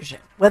confusion.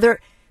 Whether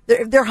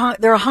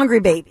they're a hungry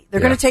baby,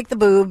 they're going to take the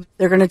boob,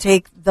 they're going to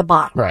take the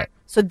bottle. Right.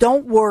 So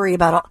don't worry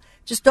about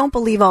just don't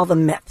believe all the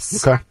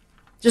myths. Okay.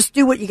 Just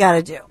do what you got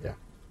to do. Yeah.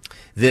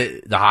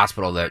 The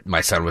hospital that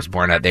my son was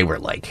born at, they were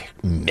like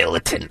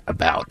militant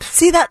about.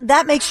 See,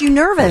 that makes you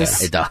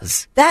nervous. Yeah, it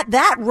does.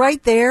 That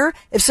right there,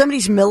 if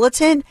somebody's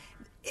militant,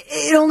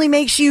 it only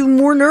makes you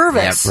more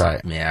nervous. Yep.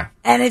 Right. Yeah.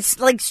 And it's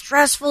like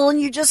stressful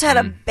and you just had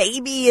a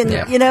baby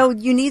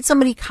and you need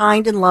somebody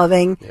kind and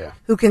loving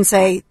who can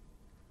say,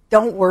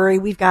 don't worry,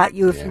 we've got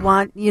you. If you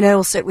want,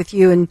 we'll sit with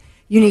you. And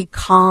you need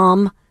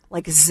calm,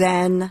 like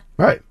Zen.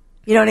 Right.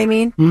 You know what I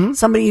mean?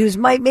 Somebody who's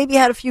maybe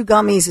had a few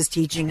gummies is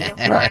teaching you.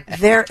 Right.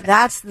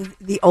 That's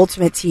the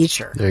ultimate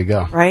teacher. There you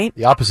go. Right?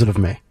 The opposite of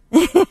me.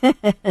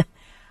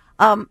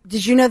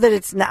 Did you know that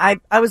it's...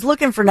 I was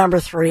looking for number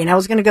 3, and I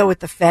was going to go with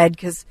the Fed,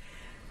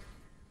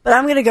 but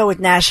I'm going to go with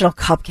National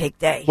Cupcake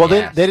Day. Well,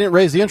 they didn't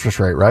raise the interest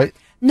rate, right?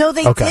 No,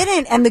 they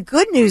didn't. And the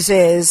good news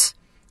is...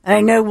 And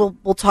I know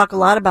we'll talk a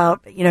lot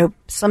about,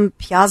 some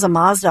Piazza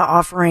Mazda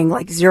offering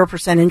like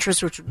 0%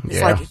 interest, which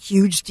is like a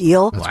huge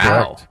deal. That's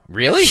wow. correct.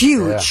 Really?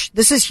 Huge. Yeah.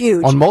 This is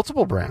huge. On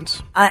multiple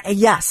brands.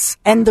 Yes.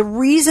 And the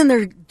reason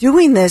they're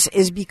doing this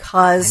is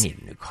because... I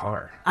need a new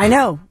car. I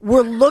know.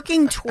 We're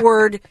looking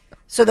toward...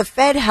 So the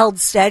Fed held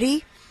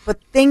steady,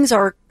 but things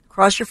are,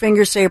 cross your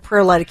fingers, say a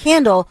prayer, light a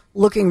candle,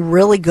 looking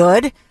really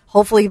good.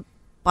 Hopefully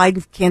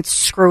Biden can't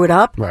screw it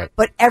up. Right.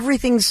 But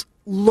everything's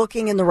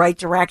looking in the right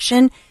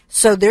direction.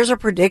 So there's a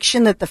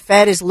prediction that the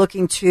Fed is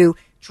looking to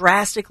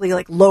drastically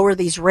lower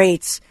these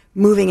rates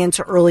moving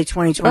into early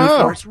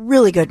 2024. Oh. It's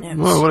really good news.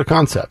 Well, what a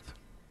concept.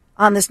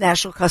 On this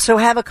so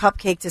have a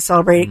cupcake to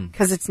celebrate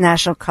because it's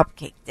National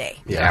Cupcake Day.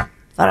 Yeah.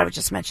 Thought I would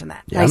just mention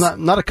that. Yeah, Nice.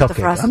 I'm not a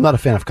cupcake. I'm not a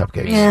fan of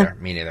cupcakes. Yeah.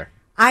 Me neither.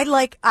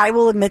 I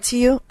will admit to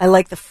you, I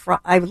like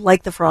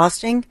the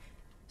frosting.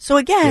 So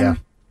again,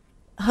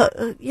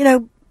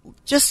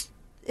 just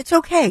it's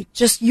okay.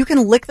 Just you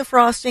can lick the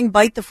frosting,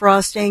 bite the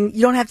frosting.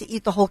 You don't have to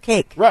eat the whole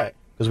cake. Right.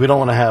 Because we don't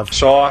want to have...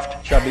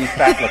 Soft, chubby,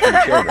 fat-looking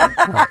children.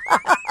 Right.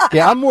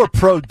 Yeah, I'm more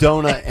pro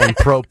donut and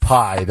pro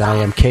pie than I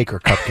am cake or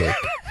cupcake.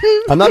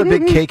 I'm not a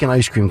big cake and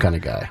ice cream kind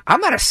of guy. I'm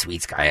not a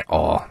sweets guy at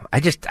all. I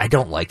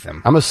don't like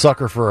them. I'm a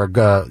sucker for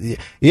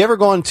you ever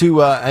gone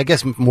to, I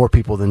guess more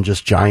people than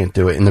just Giant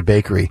do it in the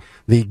bakery,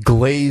 the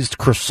glazed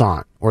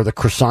croissant or the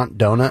croissant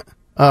donut?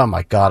 Oh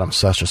my God, I'm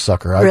such a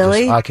sucker.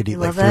 Really? I could eat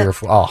like 3 or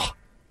 4.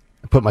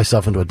 I put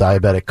myself into a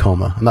diabetic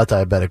coma. I'm not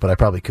diabetic, but I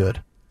probably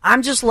could.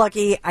 I'm just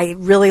lucky. I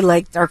really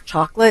like dark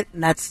chocolate,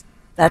 and that's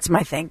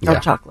my thing,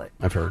 dark chocolate.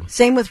 I've heard.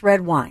 Same with red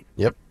wine.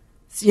 Yep.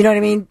 You know what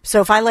I mean? So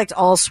if I liked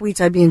all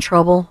sweets, I'd be in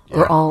trouble. Yeah.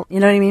 Or all, you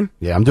know what I mean?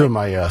 Yeah, I'm doing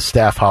my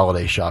staff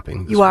holiday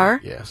shopping. You are?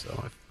 Week. Yeah,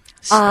 so.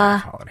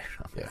 Holiday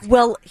shopping. Yeah.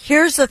 Well,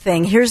 here's the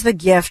thing. Here's the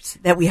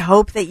gift that we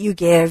hope that you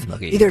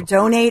give. Either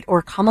donate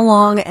or come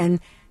along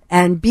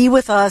and be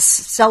with us,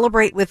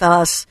 celebrate with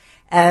us.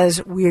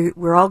 As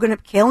we're all going to,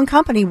 Kale and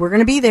Company, we're going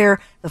to be there,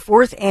 the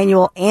 4th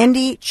annual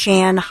Andy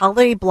Chan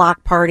Holiday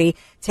Block Party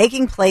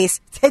taking place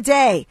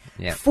today,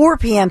 4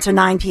 p.m. to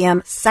 9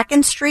 p.m.,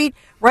 2nd Street,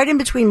 right in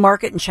between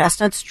Market and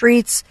Chestnut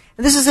Streets.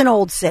 And this is an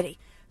old city.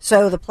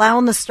 So the Plow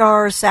and the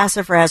Stars,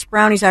 Sassafras,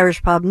 Brownie's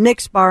Irish Pub,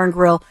 Nick's Bar and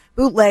Grill,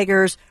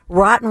 Bootleggers,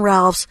 Rotten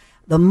Ralph's,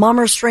 the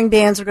Mummer String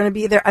Bands are going to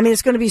be there. I mean,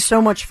 it's going to be so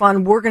much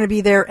fun. We're going to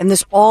be there, and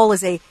this all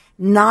is a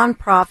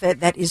nonprofit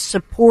that is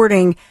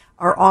supporting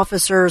our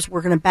officers.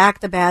 We're going to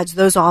back the badge.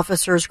 Those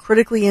officers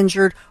critically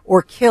injured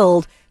or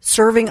killed,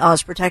 serving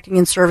us, protecting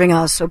and serving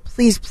us. So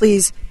please,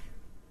 please,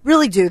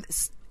 really do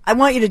this. I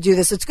want you to do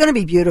this. It's going to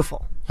be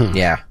beautiful.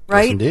 Yeah.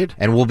 Right? Yes, indeed.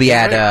 And we'll be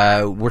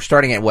at, we're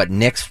starting at what,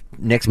 Nick's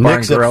Bar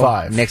and Grill?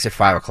 At 5. Nick's at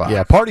 5 o'clock.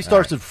 Yeah, party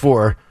starts at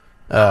 4.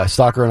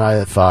 Stalker and I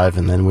at 5,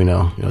 and then we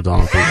know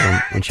Dawn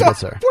when she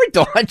gets there. Poor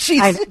Dawn.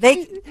 She's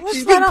being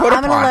put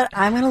upon.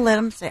 I'm going to let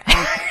them say.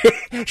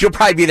 She'll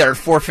probably be there at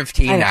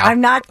 4:15 now.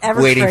 I'm not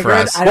ever waiting for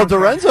us. Well,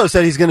 Dorenzo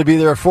said he's going to be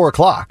there at 4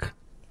 o'clock.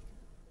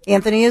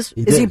 Anthony is?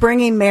 He is he did.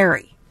 bringing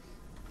Mary?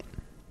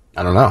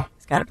 I don't know.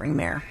 He's got to bring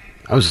Mary.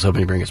 I was just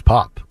hoping he'd bring his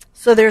pop.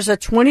 So there's a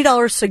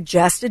 $20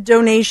 suggested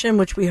donation,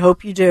 which we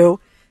hope you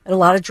do, and a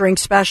lot of drink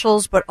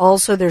specials, but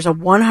also there's a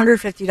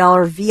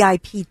 $150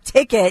 VIP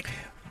ticket.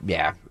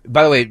 Yeah.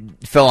 By the way,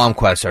 Phil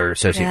Almquist, our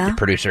associate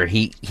producer,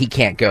 he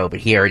can't go, but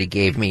he already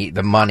gave me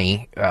the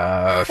money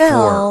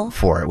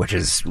for it, which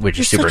is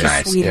super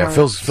nice. Yeah,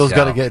 Phil's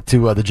got to get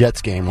to the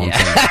Jets game on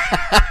Sunday.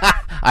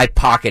 I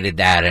pocketed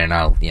that, and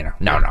I'll,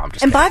 no, I'm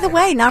just. And by the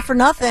way, not for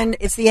nothing,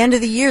 it's the end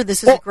of the year.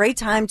 This is a great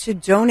time to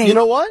donate. You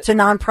know what? To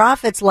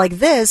nonprofits like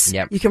this.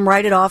 Yep. You can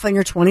write it off on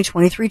your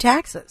 2023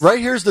 taxes. Right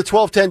here's the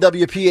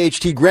 1210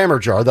 WPHT grammar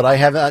jar that I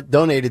have not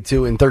donated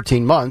to in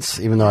 13 months,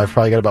 even though I've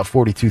probably got about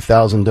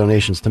 42,000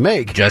 donations to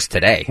make. Just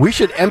today. We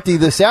should empty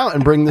this out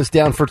and bring this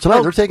down for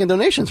tonight. They're taking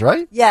donations,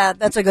 right? Yeah,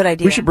 that's a good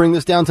idea. We should bring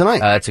this down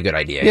tonight. That's a good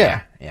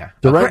idea. Yeah.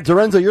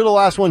 Dorenzo, you're the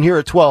last one here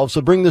at 12, so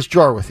bring this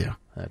jar with you.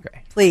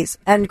 Okay. Please.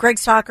 And Greg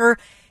Stalker,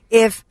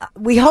 if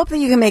we hope that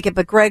you can make it,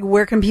 but Greg,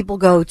 where can people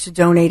go to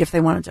donate if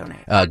they want to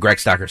donate?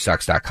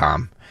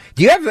 GregStalkerSucks.com.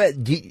 Do you have a?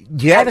 Do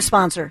you I have a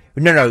sponsor.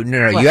 No.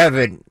 What? You have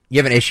an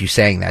issue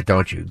saying that,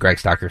 don't you?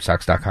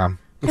 GregStalkerSucks.com.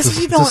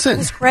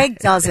 Because Greg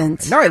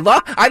doesn't. No, I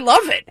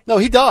love it. No,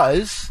 he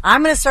does.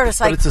 I'm going to start a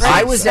site.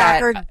 Greg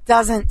Stalker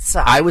doesn't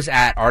suck. I was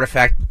at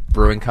Artifact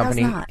Brewing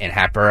Company in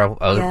Hatboro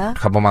a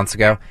couple months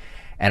ago,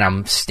 and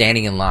I'm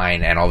standing in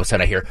line, and all of a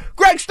sudden I hear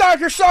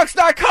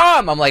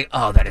GregStalkerSucks.com. I'm like,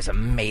 oh, that is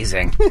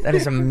amazing. That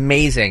is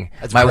amazing.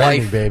 That's my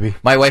branding, baby.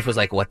 My wife was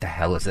like, what the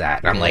hell is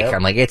that? And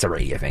I'm like, it's a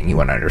radio thing. You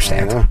want to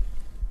understand?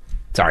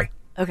 Sorry.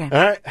 Okay. All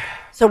right.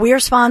 So we are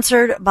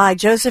sponsored by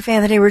Joseph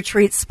Anthony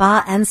Retreat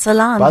Spa and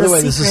Salon. By the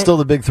way, this is still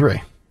the big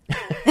 3.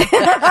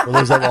 For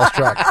those that lost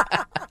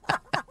track.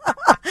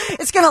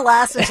 It's going to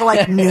last until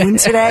like noon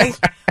today.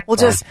 We'll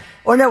just,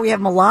 we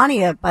have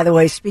Melania, by the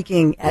way,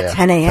 speaking at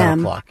 10 a.m. 10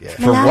 o'clock, yeah.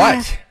 For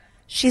what?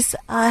 She's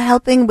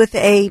helping with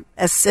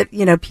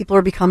people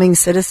are becoming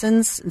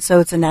citizens, and so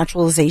it's a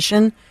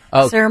naturalization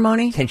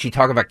ceremony. Can she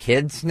talk about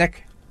kids,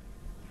 Nick?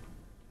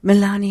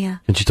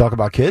 Melania. Can she talk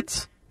about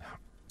kids?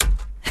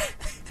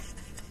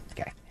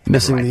 Okay.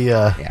 Missing the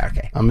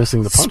okay. I'm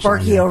missing the punchline.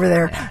 Sparky over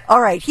there. Yeah.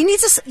 All right. He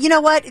needs you know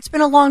what? It's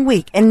been a long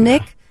week. And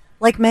Nick,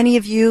 like many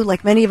of you,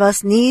 like many of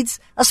us, needs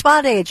a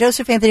spa day at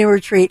Joseph Anthony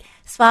Retreat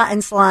Spa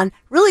and Salon.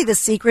 Really the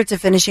secret to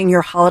finishing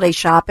your holiday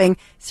shopping.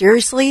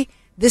 Seriously,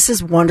 this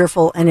is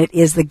wonderful, and it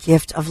is the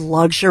gift of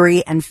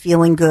luxury and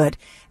feeling good.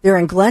 They're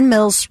in Glen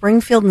Mills,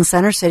 Springfield, and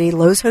Center City,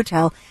 Lowe's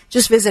Hotel.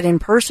 Just visit in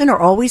person or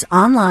always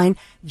online,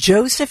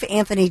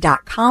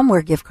 josephanthony.com,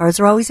 where gift cards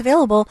are always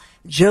available,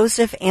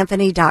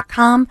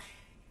 josephanthony.com.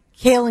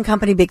 Kale and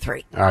Company, Big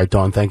 3. All right,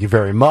 Dawn, thank you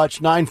very much.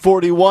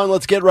 9:41,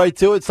 let's get right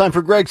to it. It's time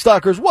for Greg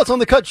Stalker's What's on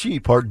the Cut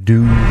Sheet, Part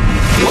 2.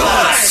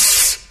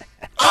 What's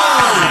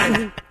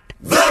on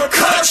the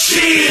Cut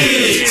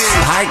Sheet?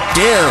 Part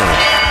 2.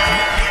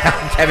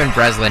 Kevin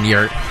Breslin,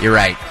 you're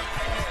right.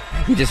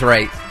 You're just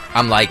right.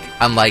 I'm like,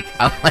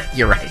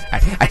 you're right.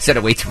 I said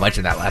it way too much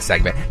in that last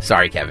segment.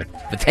 Sorry, Kevin.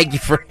 But thank you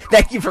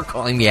for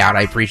calling me out.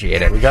 I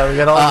appreciate it. We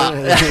got all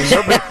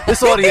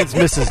this audience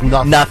misses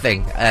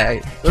nothing.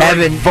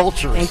 Kevin,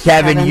 vultures.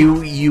 Kevin,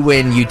 you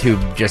win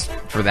YouTube just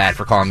for that,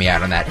 for calling me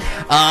out on that.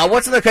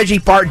 What's in the Country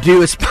Part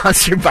 2 is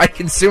sponsored by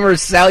Consumer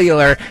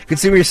Cellular.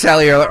 Consumer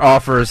Cellular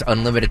offers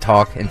unlimited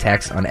talk and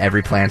text on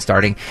every plan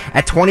starting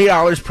at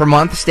 $20 per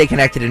month. Stay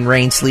connected in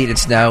rain, sleet, and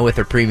snow with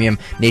their premium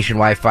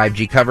nationwide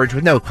 5G coverage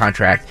with no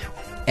contract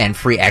and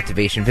free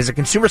activation. Visit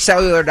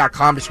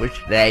ConsumerCellular.com to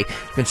switch today.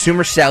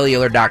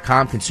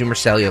 ConsumerCellular.com,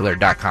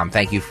 ConsumerCellular.com.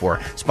 Thank you for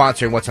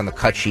sponsoring What's on the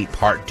Cut Sheet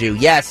Part 2.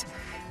 Yes,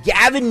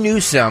 Gavin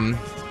Newsom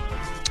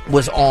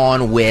was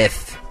on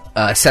with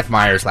Seth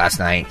Meyers last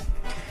night,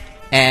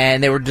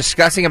 and they were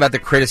discussing about the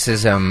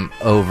criticism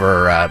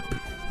over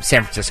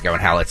San Francisco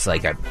and how it's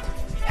like a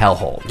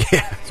hellhole.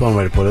 Yeah, that's one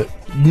way to put it.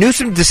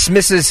 Newsom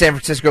dismisses San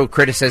Francisco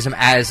criticism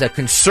as a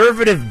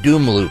conservative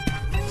doom loop.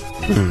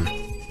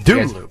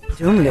 Doom loop.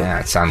 Yeah,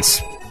 it sounds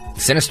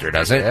sinister,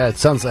 doesn't it? Yeah, it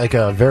sounds like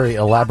a very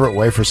elaborate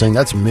way for saying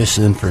that's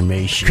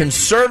misinformation.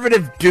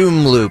 Conservative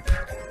doom loop.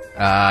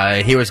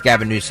 Here was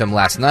Gavin Newsom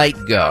last night.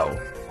 Go.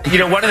 You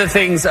know, one of the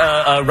things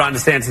Ron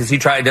DeSantis, he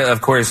tried to,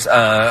 of course,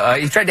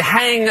 he tried to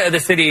hang the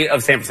city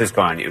of San Francisco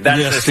on you.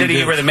 That's the city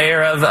you were the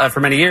mayor of for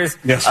many years.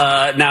 Yes.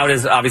 Now it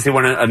is obviously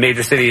a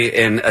major city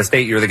in a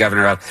state you're the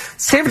governor of.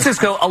 San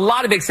Francisco, a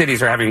lot of big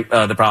cities are having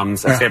the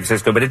problems of San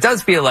Francisco, but it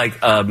does feel like,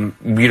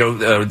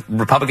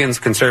 Republicans,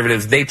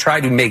 conservatives, they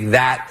try to make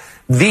that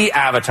the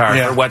avatar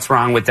for what's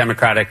wrong with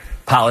democratic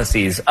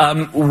policies.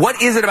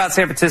 What is it about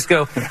San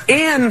Francisco?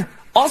 And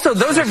also,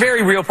 those are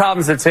very real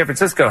problems that San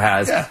Francisco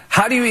has. Yeah.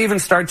 How do you even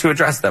start to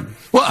address them?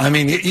 Well, I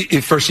mean,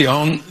 first you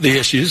own the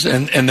issues,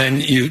 and then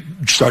you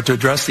start to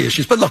address the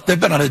issues. But look, they've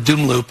been on a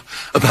doom loop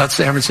about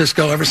San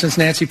Francisco ever since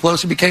Nancy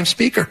Pelosi became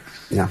Speaker.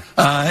 Yeah.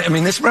 I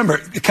mean, remember,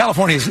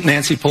 California's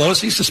Nancy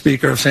Pelosi is the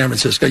Speaker of San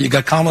Francisco. You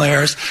got Kamala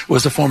Harris, who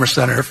was the former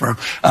senator from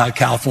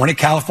California.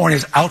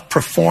 California's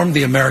outperformed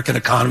the American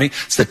economy.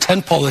 It's the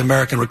tentpole of the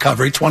American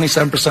recovery.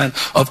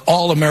 27% of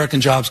all American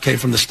jobs came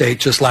from the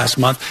state just last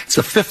month. It's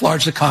the 5th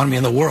largest economy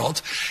in the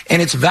world. And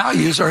its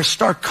values are a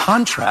stark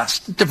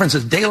contrast. The difference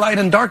is daylight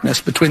and darkness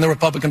between the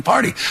Republican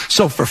Party.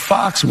 So for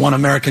Fox, One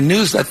American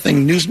News, that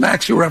thing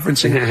Newsmax you were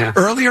referencing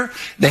earlier,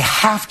 they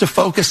have to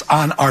focus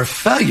on our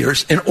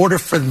failures in order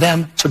for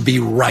them to be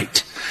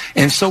right.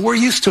 And so we're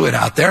used to it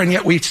out there, and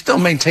yet we still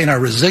maintain our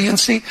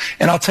resiliency.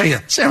 And I'll tell you,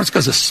 San Francisco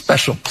is a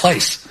special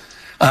place.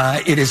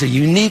 It is a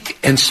unique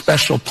and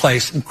special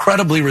place,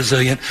 incredibly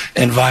resilient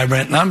and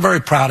vibrant, and I'm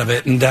very proud of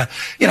it. And,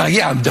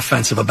 I'm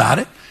defensive about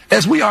it,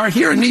 as we are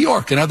here in New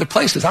York and other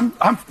places.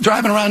 I'm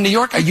driving around New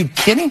York. Are you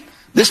kidding?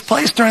 This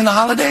place during the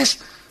holidays?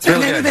 There's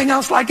really anything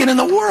else like it in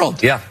the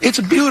world. Yeah. It's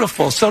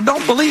beautiful. So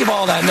don't believe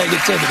all that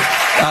negativity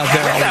out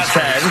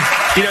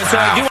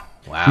there.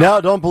 Wow.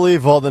 No, don't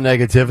believe all the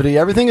negativity.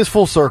 Everything is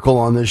full circle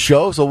on this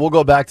show, so we'll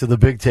go back to the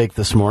big take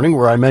this morning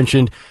where I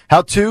mentioned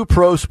how 2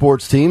 pro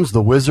sports teams,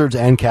 the Wizards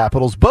and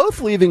Capitals,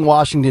 both leaving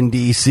Washington,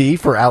 D.C.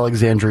 for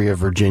Alexandria,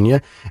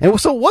 Virginia. And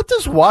so what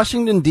does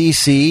Washington,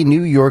 D.C.,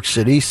 New York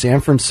City,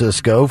 San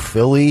Francisco,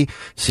 Philly,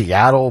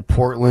 Seattle,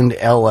 Portland,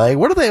 L.A.,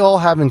 what do they all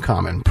have in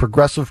common?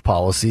 Progressive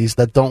policies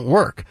that don't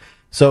work.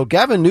 So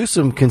Gavin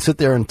Newsom can sit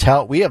there and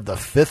tout, we have the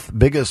 5th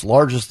biggest,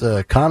 largest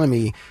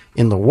economy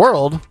in the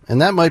world,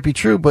 and that might be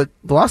true, but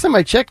the last time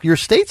I checked, your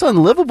state's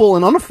unlivable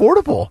and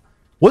unaffordable.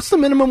 What's the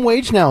minimum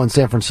wage now in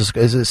San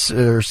Francisco? Is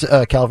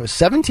it California,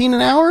 17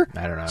 an hour?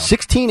 I don't know.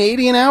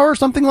 $16.80 an hour or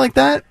something like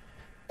that?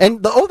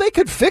 And they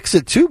could fix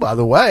it too, by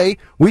the way.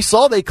 We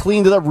saw they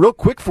cleaned it up real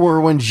quick for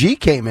her when Xi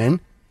came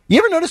in. You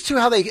ever notice too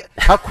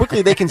how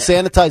quickly they can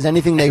sanitize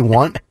anything they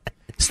want?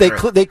 So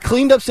they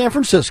cleaned up San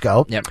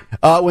Francisco. Yep.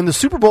 When the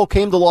Super Bowl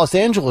came to Los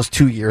Angeles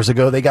 2 years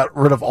ago, they got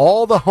rid of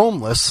all the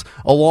homeless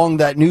along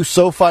that new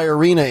SoFi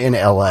Arena in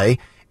L.A.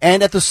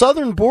 And at the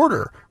southern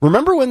border,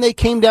 remember when they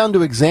came down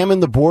to examine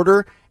the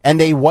border and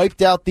they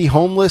wiped out the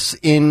homeless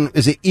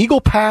is it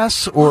Eagle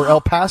Pass or El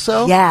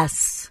Paso?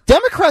 Yes.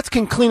 Democrats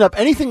can clean up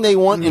anything they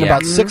want in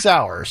about 6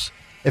 hours.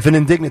 If an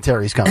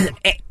indignitary is coming.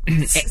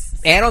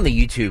 And on the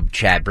YouTube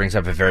chat brings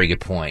up a very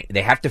good point.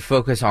 They have to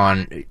focus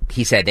on,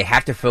 he said, they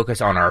have to focus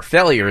on our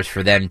failures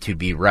for them to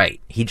be right.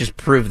 He just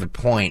proved the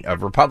point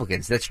of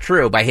Republicans. That's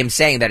true. By him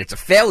saying that it's a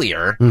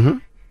failure,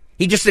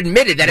 he just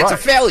admitted that it's a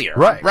failure.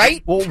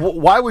 Right? Well,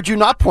 why would you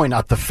not point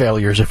out the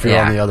failures if you're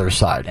on the other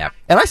side? Yeah.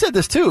 And I said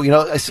this too,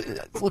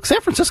 look,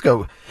 San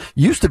Francisco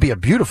used to be a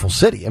beautiful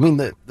city. I mean,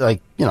 the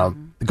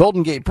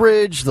Golden Gate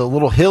Bridge, the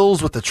little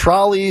hills with the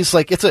trolleys,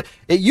 it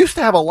used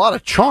to have a lot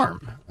of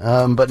charm.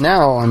 But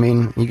now, I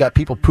mean, you got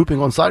people pooping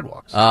on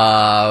sidewalks.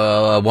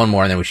 One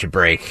more and then we should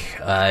break.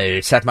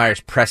 Seth Meyers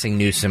pressing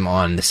Newsom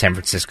on the San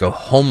Francisco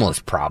homeless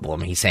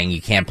problem. He's saying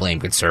you can't blame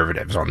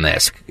conservatives on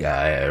this.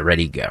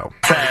 Ready, go.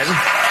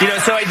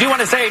 So I do want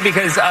to say,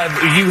 because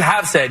you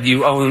have said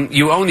you own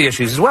the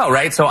issues as well,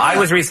 right? So I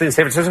was recently in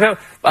San Francisco.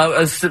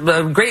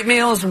 Great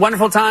meals,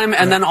 wonderful time,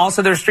 and then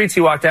also there's streets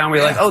you walk down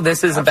where you're like, oh,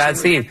 this is a bad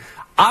scene.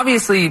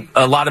 Obviously,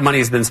 a lot of money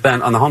has been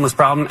spent on the homeless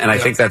problem, and I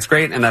think that's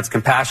great, and that's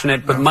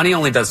compassionate, but money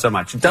only does so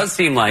much. It does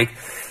seem like,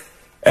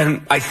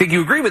 and I think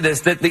you agree with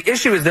this, that the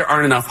issue is there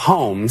aren't enough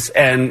homes,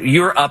 and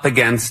you're up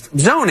against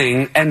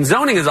zoning, and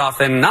zoning is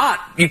often not,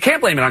 you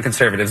can't blame it on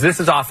conservatives. This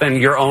is often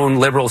your own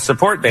liberal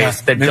support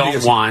base that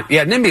don't want,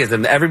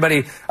 NIMBYism.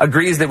 Everybody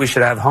agrees that we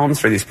should have homes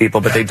for these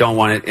people, but they don't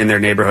want it in their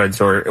neighborhoods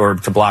or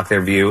to block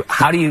their view.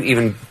 How do you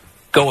even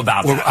go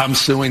about that? I'm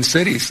suing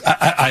cities.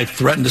 I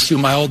threatened to sue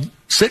my old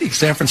city,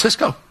 San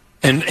Francisco.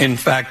 And in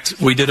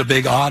fact, we did a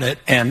big audit,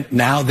 and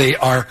now they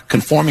are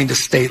conforming to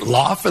state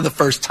law for the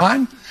first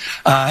time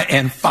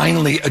and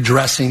finally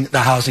addressing the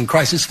housing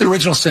crisis. The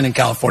original sin in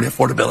California,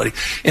 affordability,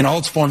 in all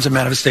its forms and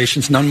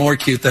manifestations, none more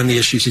acute than the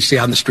issues you see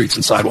on the streets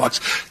and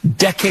sidewalks.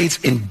 Decades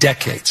and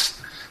decades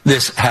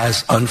this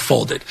has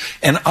unfolded.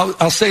 And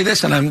I'll say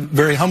this, and I'm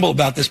very humble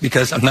about this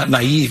because I'm not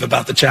naive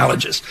about the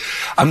challenges.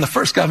 I'm the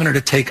first governor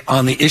to take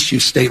on the issue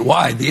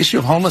statewide. The issue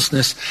of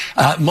homelessness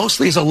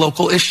mostly is a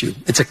local issue.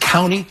 It's a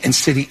county and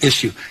city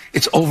issue.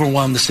 It's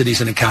overwhelmed the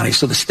cities and the counties.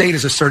 So the state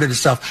has asserted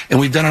itself, and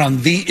we've done it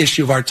on the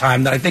issue of our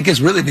time that I think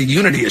is really the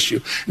unity issue.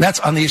 And that's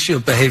on the issue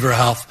of behavioral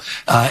health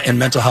and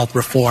mental health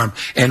reform.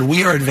 And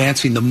we are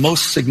advancing the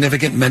most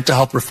significant mental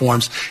health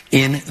reforms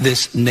in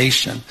this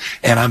nation.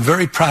 And I'm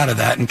very proud of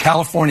that. In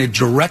California,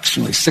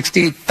 directionally,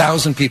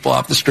 68,000 people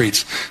off the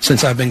streets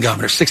since I've been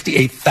governor.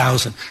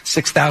 68,000.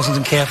 6,000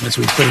 encampments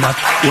we've cleaned up.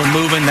 We're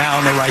moving now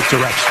in the right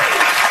direction.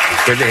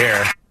 Good to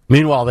hear.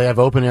 Meanwhile, they have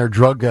open-air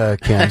drug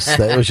camps,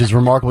 which is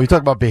remarkable. You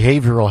talk about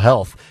behavioral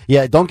health.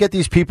 Yeah, don't get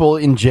these people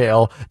in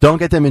jail. Don't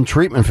get them in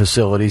treatment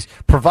facilities.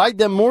 Provide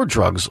them more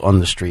drugs on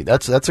the street.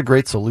 That's a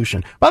great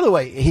solution. By the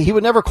way, he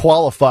would never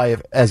qualify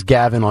as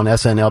Gavin on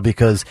SNL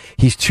because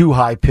he's too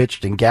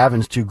high-pitched and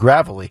Gavin's too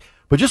gravelly.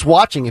 But just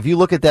watching, if you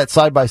look at that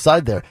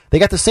side-by-side there, they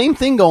got the same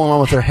thing going on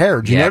with their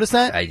hair. Do you notice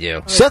that? I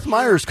do. Seth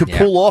Meyers could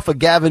pull off a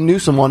Gavin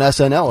Newsom on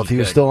SNL if he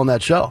was still on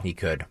that show. He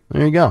could.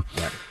 There you go.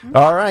 Yeah.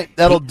 All right,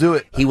 that'll do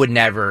it. He would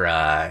never,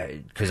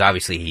 because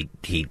obviously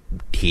he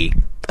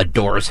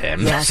adores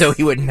him, Yes. so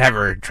he would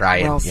never try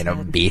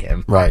and beat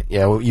him. Right,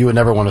 yeah, well, you would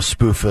never want to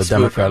spoof a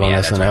Democrat on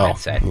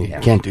SNL.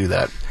 You can't do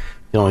that.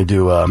 You only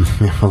do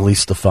Elise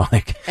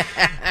Stefanik.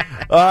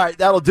 All right,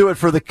 that'll do it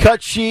for the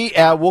cut sheet.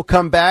 We'll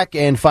come back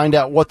and find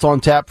out what's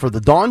on tap for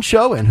the Dawn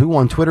Show and who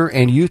on Twitter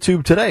and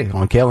YouTube today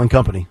on Kale &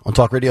 Company on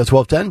Talk Radio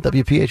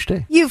 1210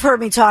 WPHT. You've heard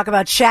me talk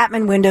about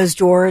Chapman windows,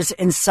 doors,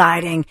 and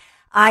siding.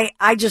 I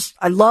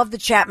love the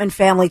Chapman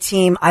family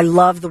team. I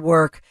love the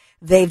work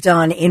they've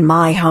done in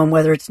my home,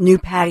 whether it's new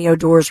patio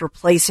doors,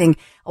 replacing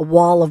a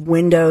wall of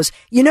windows.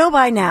 You know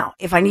by now,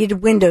 if I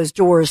needed windows,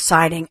 doors,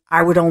 siding,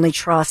 I would only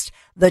trust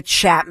the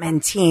Chapman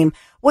team.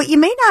 What you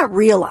may not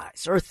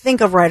realize or think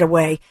of right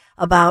away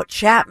about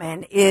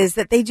Chapman is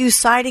that they do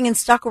siding and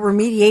stucco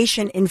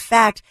remediation. In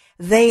fact,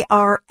 they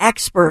are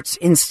experts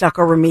in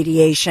stucco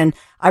remediation.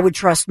 I would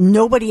trust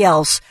nobody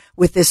else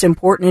with this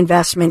important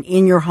investment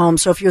in your home.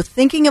 So if you're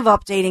thinking of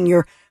updating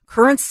your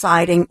current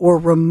siding or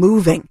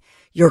removing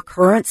your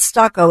current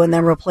stucco and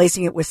then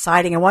replacing it with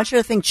siding, I want you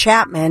to think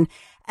Chapman,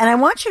 and I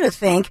want you to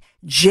think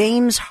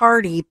James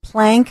Hardy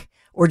plank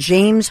or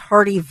James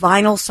Hardy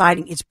vinyl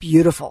siding. It's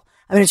beautiful.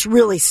 I mean, it's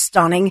really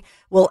stunning.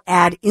 Will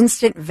add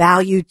instant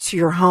value to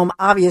your home.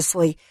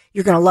 Obviously,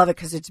 you're going to love it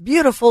because it's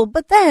beautiful,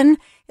 but then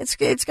it's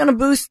going to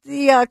boost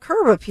the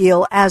curb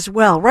appeal as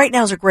well. Right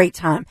now is a great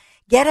time.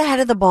 Get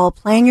ahead of the ball.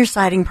 Plan your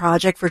siding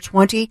project for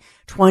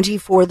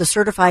 2024. The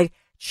certified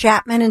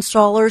Chapman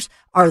installers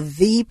are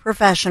the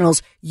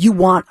professionals you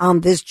want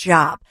on this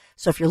job.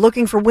 So if you're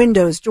looking for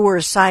windows,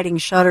 doors, siding,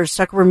 shutters,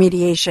 stucco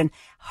remediation,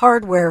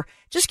 hardware,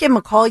 just give them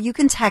a call. You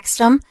can text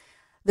them.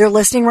 They're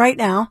listening right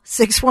now,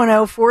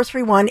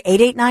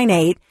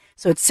 610-431-8898.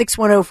 So it's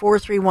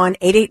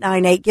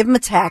 610-431-8898. Give them a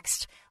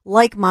text.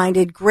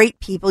 Like-minded,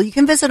 great people. You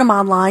can visit them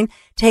online.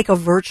 Take a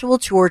virtual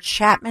tour,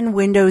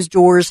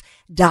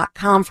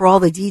 ChapmanWindowsDoors.com for all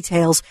the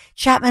details.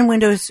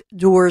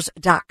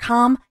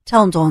 ChapmanWindowsDoors.com.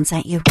 Tell them Dawn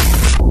sent you.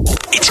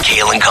 It's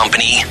Kale &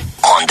 Company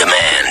on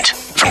demand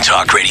from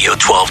Talk Radio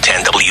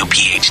 1210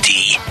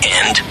 WPHT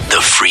and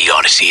the free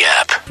Odyssey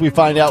app. We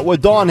find out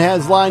what Dawn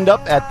has lined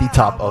up at the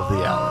top of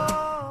the hour.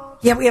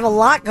 Yeah, we have a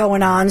lot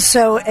going on.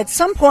 So at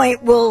some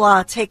point,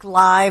 we'll take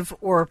live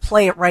or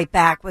play it right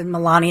back with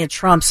Melania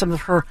Trump, some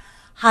of her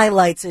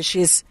highlights as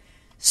she's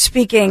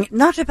speaking,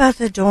 not about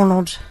the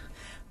Donald,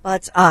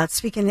 but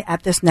speaking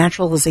at this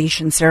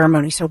naturalization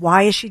ceremony. So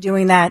why is she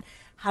doing that?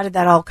 How did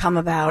that all come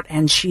about?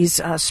 And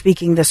she's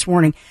speaking this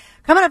morning.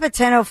 Coming up at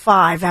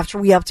 10:05, after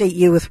we update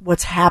you with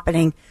what's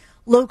happening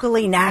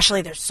locally,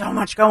 nationally, there's so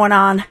much going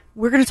on.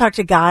 We're going to talk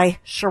to Guy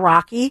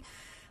Shiraki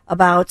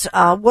about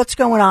what's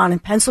going on in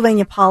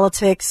Pennsylvania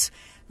politics,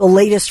 the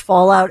latest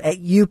fallout at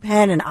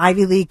UPenn and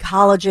Ivy League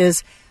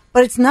colleges.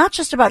 But it's not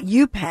just about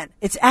UPenn.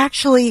 It's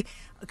actually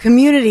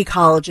community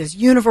colleges,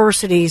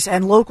 universities,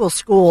 and local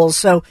schools.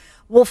 So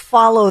we'll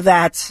follow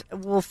that.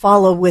 We'll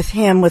follow with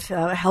him with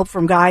help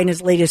from Guy in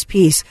his latest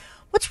piece.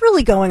 What's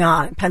really going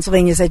on in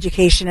Pennsylvania's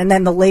education? And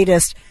then the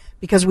latest,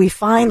 because we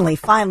finally,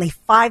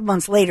 5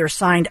 months later,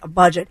 signed a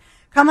budget.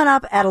 Coming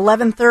up at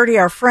 11:30,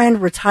 our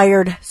friend,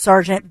 retired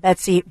Sergeant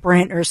Betsy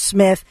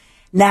Brantner-Smith,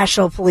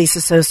 National Police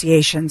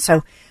Association.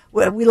 So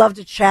we love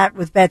to chat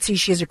with Betsy.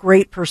 She has a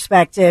great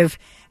perspective.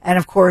 And,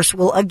 of course,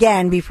 we'll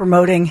again be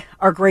promoting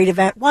our great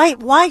event.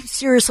 Why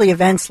seriously,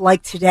 events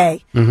like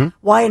today? Mm-hmm.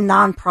 Why a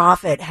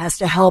nonprofit has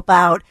to help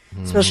out,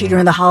 especially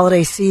during the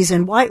holiday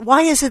season?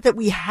 Why is it that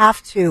we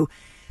have to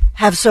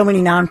have so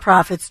many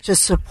nonprofits to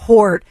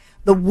support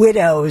the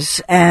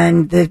widows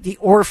and the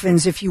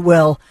orphans, if you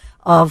will,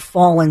 of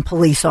fallen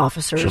police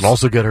officers? Should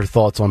also get her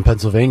thoughts on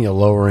Pennsylvania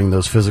lowering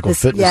those physical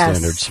fitness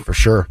standards for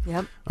sure.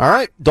 Yep. All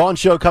right, Dawn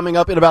Show coming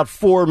up in about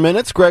 4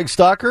 minutes. Greg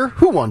Stocker,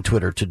 who won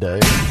Twitter today?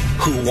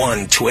 Who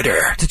won Twitter?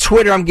 To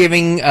Twitter, I'm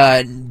giving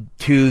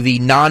to the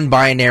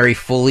non-binary,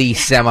 fully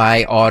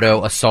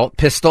semi-auto assault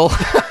pistol.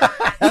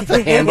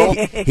 Handle.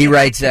 He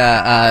writes,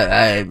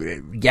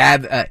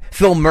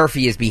 Phil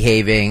Murphy is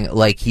behaving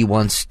like he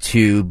wants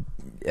to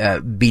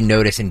be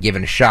noticed and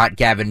given a shot.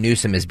 Gavin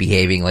Newsom is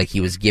behaving like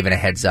he was given a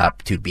heads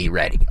up to be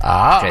ready, which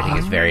I think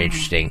is very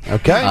interesting.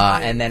 Okay.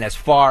 And then as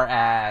far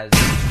as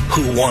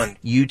who won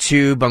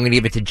YouTube, I'm going to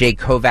give it to Jake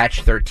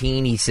Kovach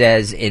 13. He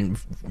says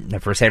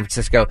for San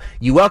Francisco,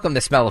 you welcome the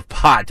smell of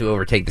pot to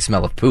overtake the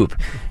smell of poop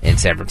in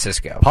San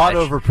Francisco. Pot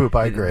over poop,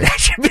 I agree. That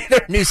should be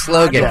their new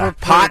slogan.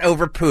 Pot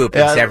over poop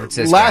in San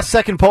Francisco. Last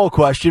second poll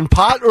question,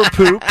 pot or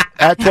poop?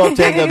 At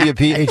 1210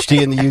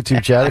 WPHT in the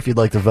YouTube chat if you'd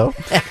like to vote.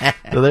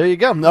 So there you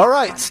go. All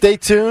right, stay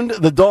tuned.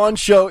 The Dawn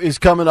Show is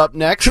coming up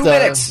next. 2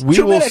 minutes.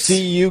 We will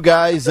see you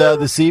guys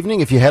this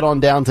evening if you head on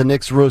down to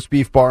Nick's Roast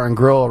Beef Bar and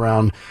Grill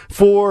around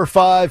 4,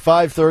 5,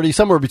 5:30,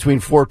 somewhere between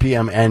 4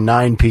 p.m. and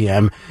 9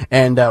 p.m.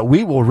 And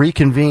we will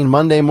reconvene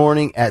Monday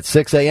morning at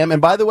 6 a.m.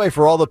 And by the way,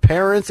 for all the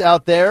parents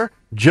out there,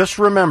 just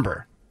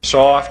remember.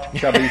 Soft,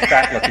 chubby,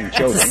 fat-looking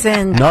children.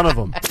 Sin. None of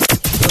them.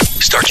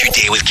 Start your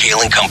day with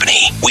Kale and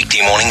Company.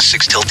 Weekday mornings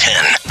 6 till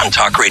 10 on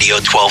Talk Radio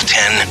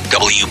 1210,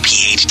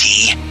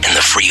 WPHT, and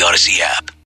the free Odyssey app.